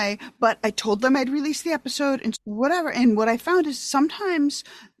some way, but I told them I'd release the episode and whatever. And what I found is sometimes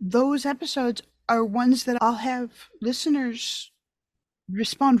those episodes are ones that I'll have listeners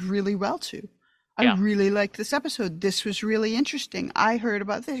respond really well to. I really liked this episode. This was really interesting. I heard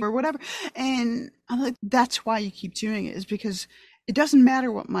about this or whatever. And I'm like, that's why you keep doing it, is because it doesn't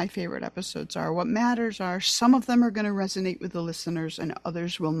matter what my favorite episodes are. What matters are some of them are going to resonate with the listeners and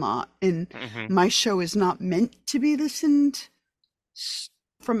others will not. And my show is not meant to be listened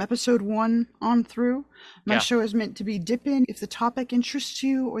from episode 1 on through. My show is meant to be dip in if the topic interests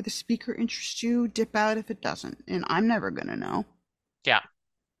you or the speaker interests you, dip out if it doesn't. And I'm never going to know. Yeah,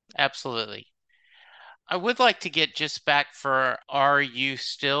 absolutely. I would like to get just back for, are you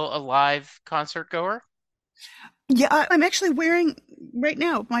still a live concert goer? Yeah, I'm actually wearing right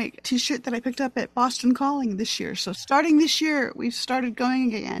now my t-shirt that I picked up at Boston Calling this year. So starting this year, we've started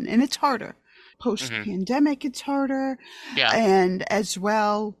going again, and it's harder. Post-pandemic, it's harder. Yeah. And as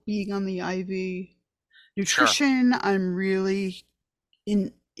well, being on the IV nutrition, I'm really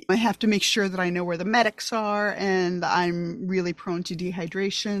I have to make sure that I know where the medics are, and I'm really prone to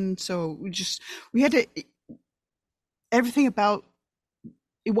dehydration. So we had to, everything about,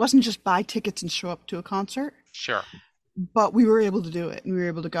 it wasn't just buy tickets and show up to a concert. Sure. But we were able to do it, and we were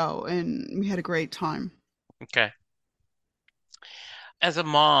able to go, and we had a great time. Okay. As a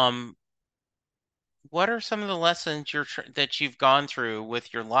mom, what are some of the lessons that you've gone through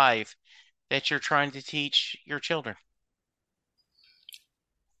with your life that you're trying to teach your children?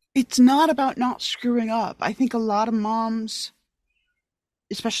 It's not about not screwing up. I think a lot of moms,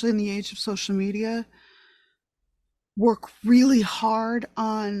 especially in the age of social media, work really hard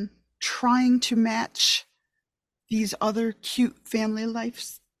on trying to match these other cute family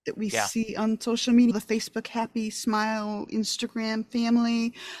lives that we see on social media, the Facebook happy smile, Instagram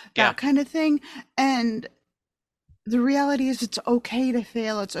family, that kind of thing. And the reality is, it's okay to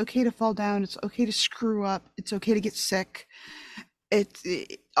fail. It's okay to fall down. It's okay to screw up. It's okay to get sick.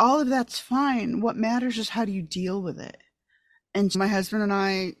 All of that's fine. What matters is how do you deal with it. And my husband and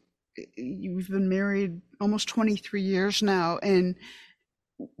I, we've been married almost 23 years now, and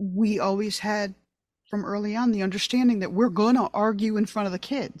we always had, from early on, the understanding that we're going to argue in front of the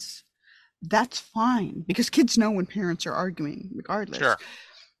kids. That's fine, because kids know when parents are arguing, regardless. Sure.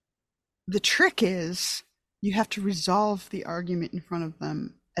 The trick is you have to resolve the argument in front of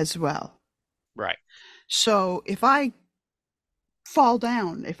them as well. Right. So if I fall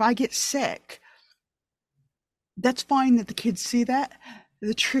down, if I get sick, that's fine that the kids see that.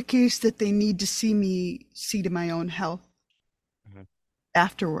 The trick is that they need to see me see to my own health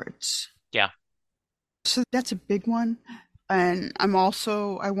afterwards. Yeah. So that's a big one. And I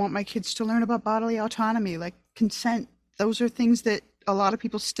want my kids to learn about bodily autonomy, like consent. Those are things that a lot of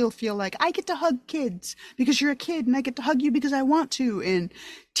people still feel like, I get to hug kids because you're a kid, and I get to hug you because I want to. And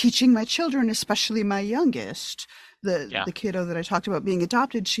teaching my children, especially my youngest, the kiddo that I talked about being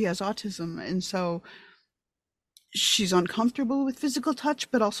adopted, she has autism. And so she's uncomfortable with physical touch,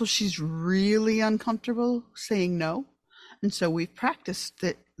 but also she's really uncomfortable saying no. And so we've practiced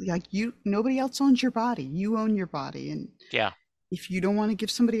that, like, nobody else owns your body. You own your body. And if you don't want to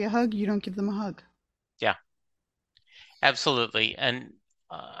give somebody a hug, you don't give them a hug. Yeah, absolutely. And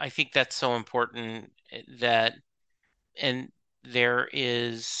I think that's so important, that And there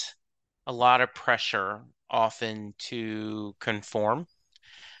is a lot of pressure often to conform.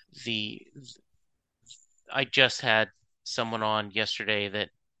 I just had someone on yesterday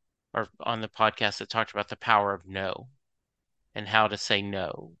or on the podcast that talked about the power of no and how to say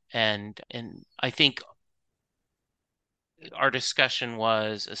no. And I think our discussion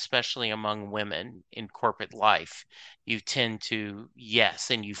was, especially among women in corporate life, you tend to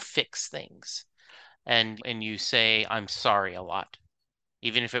yes, and you fix things and you say, I'm sorry a lot,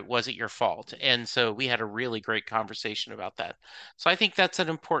 even if it wasn't your fault. And so we had a really great conversation about that. So I think that's an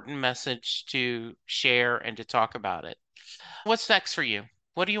important message to share and to talk about it. What's next for you?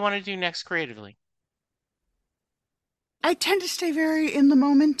 What do you want to do next creatively? I tend to stay very in the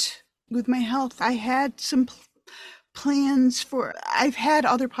moment with my health. I had some plans I've had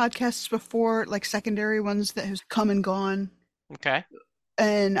other podcasts before, like secondary ones that have come and gone. Okay.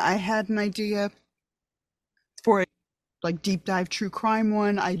 And I had an idea for a like deep dive true crime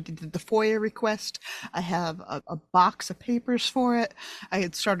one. I did the FOIA request. I have a box of papers for it. I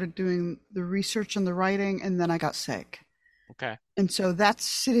had started doing the research and the writing, and then I got sick. Okay. And so that's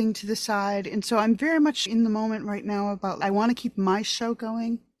sitting to the side. And so I'm very much in the moment right now about I want to keep my show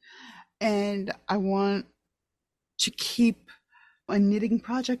going, and I want to keep a knitting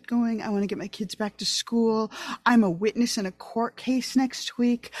project going. I want to get my kids back to school. I'm a witness in a court case next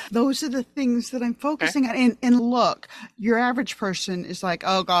week. Those are the things that I'm focusing on. And look, your average person is like,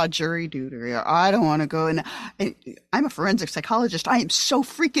 oh God, jury duty. I don't want to go. And I'm a forensic psychologist. I am so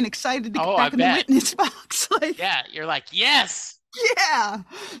freaking excited to get back in the witness box. Like, yeah, you're like, yes. Yeah.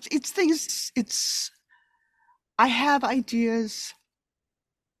 I have ideas.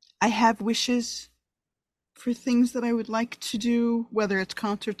 I have wishes for things that I would like to do, whether it's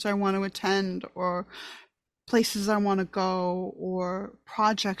concerts I want to attend or places I want to go or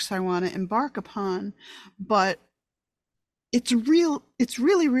projects I want to embark upon. But it's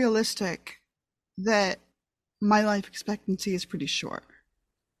really realistic that my life expectancy is pretty short.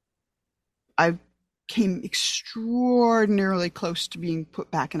 I came extraordinarily close to being put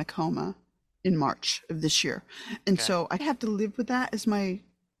back in a coma in March of this year. And so I have to live with that as my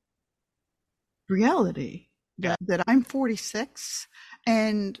reality. That I'm 46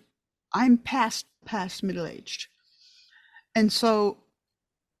 and I'm past middle-aged. And so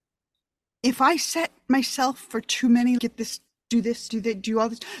if I set myself for too many, get this, do that, do all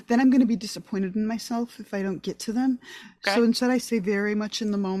this, then I'm going to be disappointed in myself if I don't get to them. So instead I stay very much in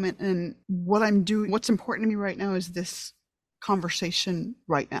the moment, and what I'm doing, what's important to me right now is this conversation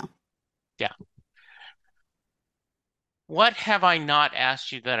right now. Yeah. What have I not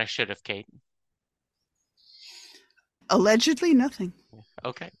asked you that I should have, Kate? Allegedly nothing.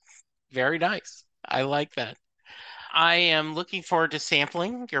 Okay. Very nice. I like that. I am looking forward to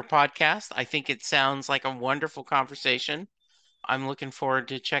sampling your podcast. I think it sounds like a wonderful conversation. I'm looking forward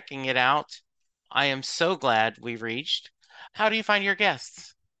to checking it out. I am so glad we reached. How do you find your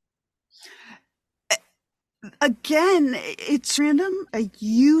guests? Again, it's random. I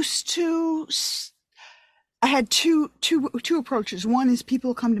had two approaches. One is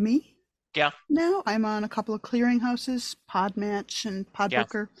people come to me. Yeah. Now I'm on a couple of clearinghouses, Podmatch and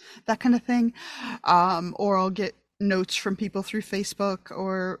Podbooker, that kind of thing. Or I'll get notes from people through Facebook,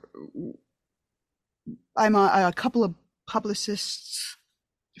 or I'm on a couple of publicists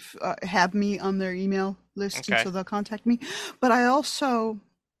have me on their email list, and so they'll contact me. But I also,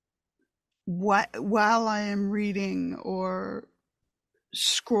 while I am reading or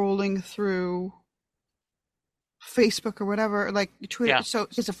scrolling through Facebook or whatever, like Twitter. Yeah. So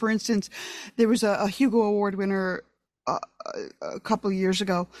for instance, there was a Hugo Award winner a couple of years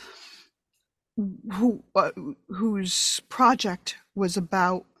ago whose project was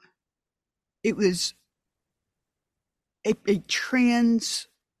about, it was a trans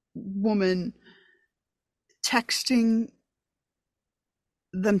woman texting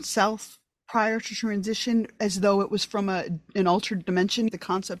themselves prior to transition as though it was from an altered dimension, the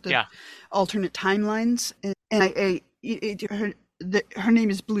concept of alternate timelines. And her name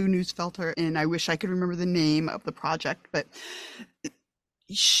is Blue Newsfelter, and I wish I could remember the name of the project, but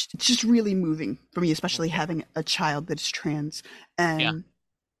it's just really moving for me, especially having a child that is trans. And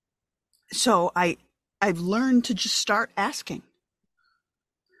so I've learned to just start asking.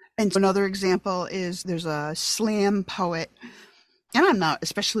 And another example is there's a slam poet, and I'm not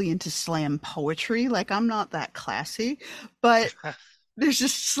especially into slam poetry, like I'm not that classy, but there's a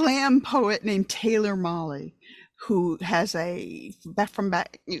slam poet named Taylor Molly who has back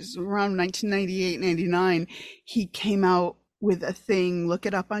around 1998, 99, he came out with a thing, look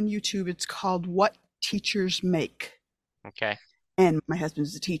it up on YouTube, it's called What Teachers Make. Okay. And my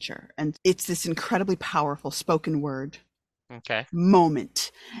husband's a teacher. And it's this incredibly powerful spoken word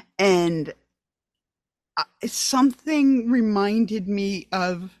moment. And something reminded me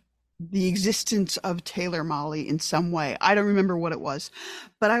of the existence of Taylor Molly in some way. I don't remember what it was,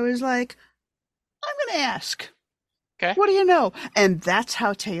 but I was like, I'm going to ask. Okay. What do you know? And that's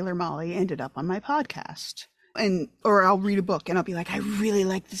how Taylor Molly ended up on my podcast. Or I'll read a book and I'll be like, I really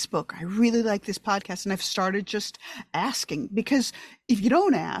like this book. I really like this podcast. And I've started just asking, because if you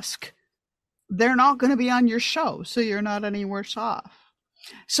don't ask, they're not going to be on your show. So you're not any worse off.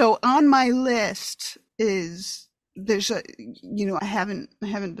 So on my list is, I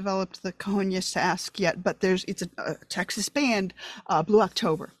haven't developed the cojones to ask yet, but it's a Texas band, Blue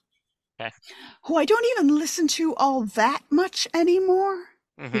October, who I don't even listen to all that much anymore,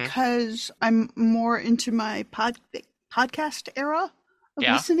 because I'm more into my podcast era of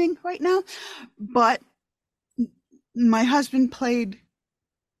listening right now. But my husband played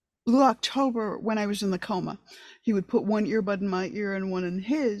Blue October when I was in the coma. He would put one earbud in my ear and one in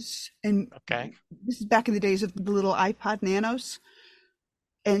his. And this is back in the days of the little iPod Nanos.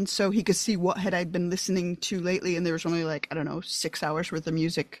 And so he could see what had I been listening to lately. And there was only 6 hours worth of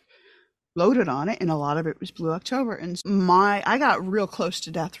music loaded on it. And a lot of it was Blue October. And I got real close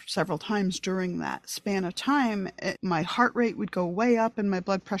to death several times during that span of time. My heart rate would go way up and my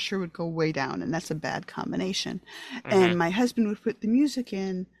blood pressure would go way down. And that's a bad combination. And my husband would put the music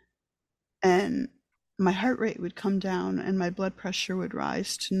in, and my heart rate would come down and my blood pressure would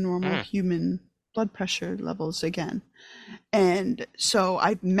rise to normal human blood pressure levels again. And so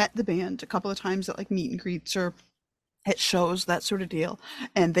I've met the band a couple of times at meet and greets or at shows, that sort of deal.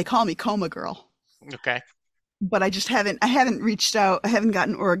 And they call me Coma Girl. Okay. But I haven't reached out. I haven't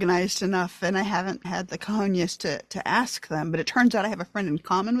gotten organized enough, and I haven't had the cojones to ask them. But it turns out I have a friend in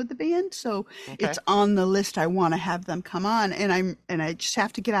common with the band, so it's on the list. I want to have them come on, and I just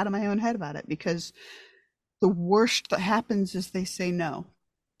have to get out of my own head about it, because the worst that happens is they say no.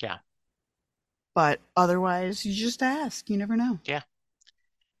 Yeah. But otherwise, you just ask. You never know. Yeah.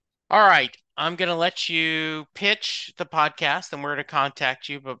 All right. I'm going to let you pitch the podcast and where to contact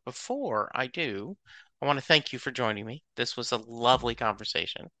you. But before I do, I want to thank you for joining me. This was a lovely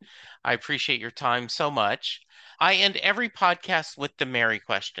conversation. I appreciate your time so much. I end every podcast with the Mary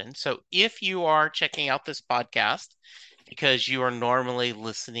question. So if you are checking out this podcast because you are normally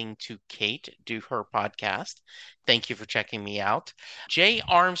listening to Kate do her podcast, thank you for checking me out. Jay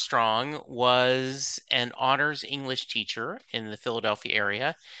Armstrong was an honors English teacher in the Philadelphia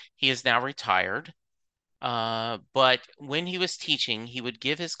area. He is now retired. But when he was teaching, he would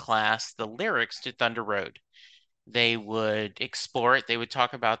give his class the lyrics to Thunder Road. They would explore it. They would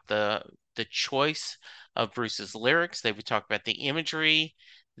talk about the choice of Bruce's lyrics. They would talk about the imagery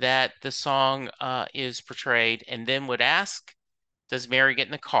that the song is portrayed, and then would ask, does Mary get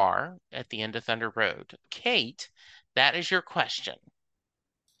in the car at the end of Thunder Road? Kate, that is your question.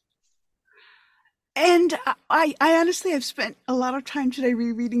 And I honestly have spent a lot of time today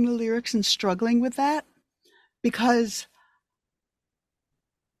rereading the lyrics and struggling with that, because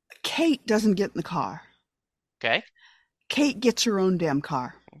Kate doesn't get in the car. Okay. Kate gets her own damn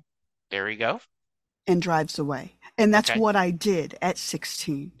car. There you go. And drives away. And that's what I did at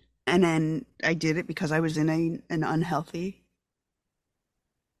 16. And then I did it because I was in an unhealthy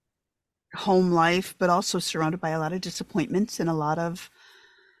home life, but also surrounded by a lot of disappointments and a lot of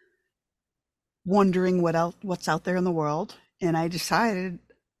wondering what's out there in the world. And I decided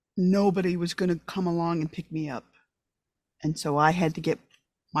nobody was going to come along and pick me up. And so I had to get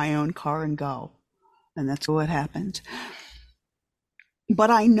my own car and go. And that's what happened. But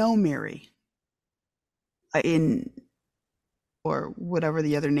I know Mary, or whatever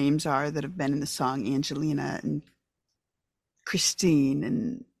the other names are that have been in the song, Angelina and Christine,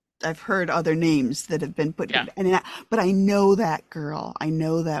 and I've heard other names that have been put in. But I know that girl. I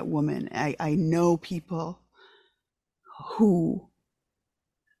know that woman. I know people who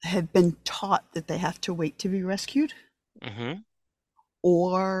have been taught that they have to wait to be rescued. Mm-hmm.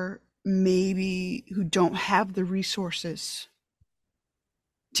 Or maybe who don't have the resources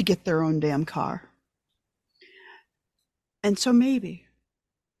to get their own damn car. And so maybe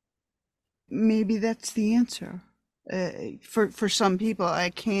that's the answer. For some people,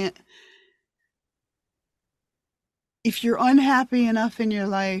 I can't. If you're unhappy enough in your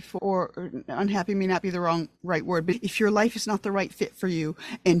life, or unhappy may not be the right word, but if your life is not the right fit for you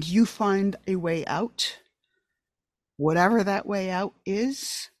and you find a way out, whatever that way out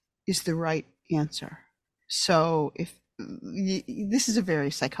is the right answer. So if this is a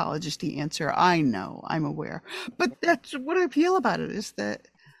very psychologist-y answer, I know, I'm aware, but that's what I feel about it, is that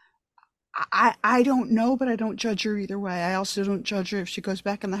I don't know, but I don't judge her either way. I also don't judge her if she goes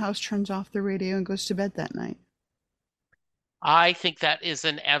back in the house, turns off the radio, and goes to bed that night. I think that is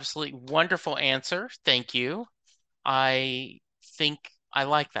an absolutely wonderful answer. Thank you. I think I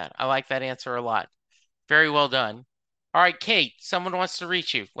like that. I like that answer a lot. Very well done. All right, Kate, someone wants to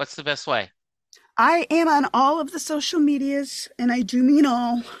reach you. What's the best way? I am on all of the social medias, and I do mean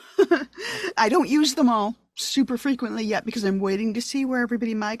all. I don't use them all super frequently yet because I'm waiting to see where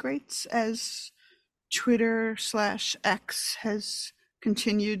everybody migrates as Twitter/X has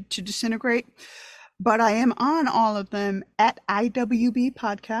continued to disintegrate. But I am on all of them at IWB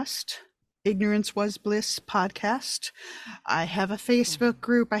Podcast, Ignorance Was Bliss Podcast. I have a Facebook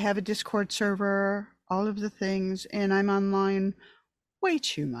group. I have a Discord server, all of the things, and I'm online way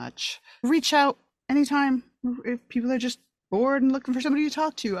too much. Reach out anytime. If people are just bored and looking for somebody to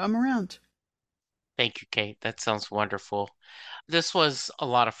talk to, I'm around. Thank you, Kate. That sounds wonderful. This was a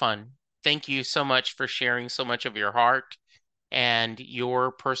lot of fun. Thank you so much for sharing so much of your heart and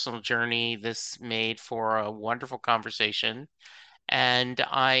your personal journey. This made for a wonderful conversation, and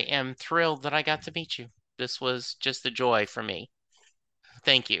I am thrilled that I got to meet you. This was just a joy for me.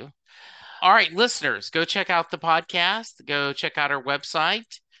 Thank you. All right, listeners, go check out the podcast. Go check out our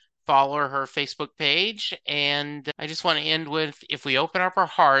website. Follow her Facebook page. And I just want to end with, if we open up our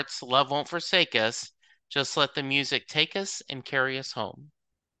hearts, love won't forsake us. Just let the music take us and carry us home.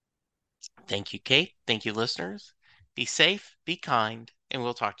 Thank you, Kate. Thank you, listeners. Be safe, be kind, and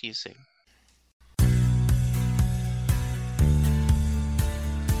we'll talk to you soon.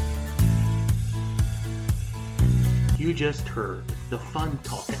 You just heard the fun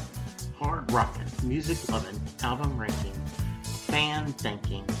talking, hard rocking, music loving, album ranking, fan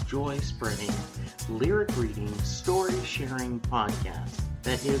thinking, joy spreading, lyric reading, story sharing podcast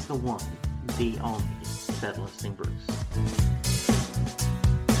that is the one, the only, Set Listing Bruce.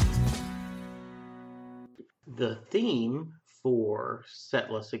 The theme for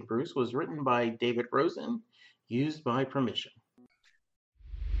Set Listing Bruce was written by David Rosen, used by permission.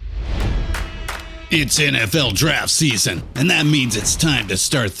 It's NFL draft season, and that means it's time to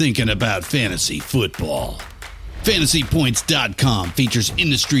start thinking about fantasy football. FantasyPoints.com features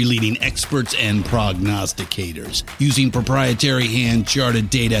industry-leading experts and prognosticators using proprietary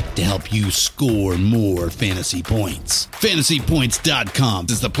hand-charted data to help you score more fantasy points. FantasyPoints.com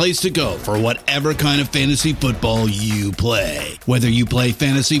is the place to go for whatever kind of fantasy football you play. Whether you play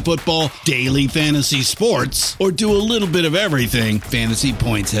fantasy football, daily fantasy sports, or do a little bit of everything, Fantasy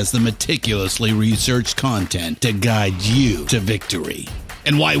Points has the meticulously researched content to guide you to victory.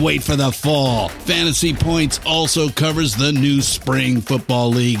 And why wait for the fall? Fantasy Points also covers the new spring football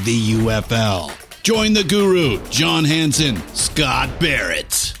league, the UFL. Join the guru, John Hansen, Scott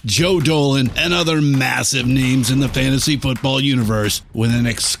Barrett, Joe Dolan, and other massive names in the fantasy football universe with an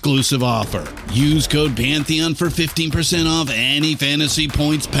exclusive offer. Use code Pantheon for 15% off any Fantasy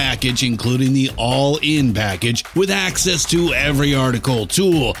Points package, including the all-in package, with access to every article,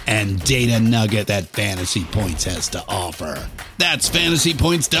 tool, and data nugget that Fantasy Points has to offer. That's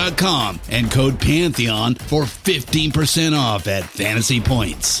FantasyPoints.com and code Pantheon for 15% off at Fantasy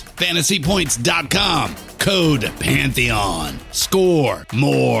Points. FantasyPoints.com, code Pantheon. Score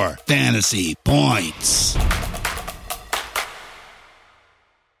more fantasy points.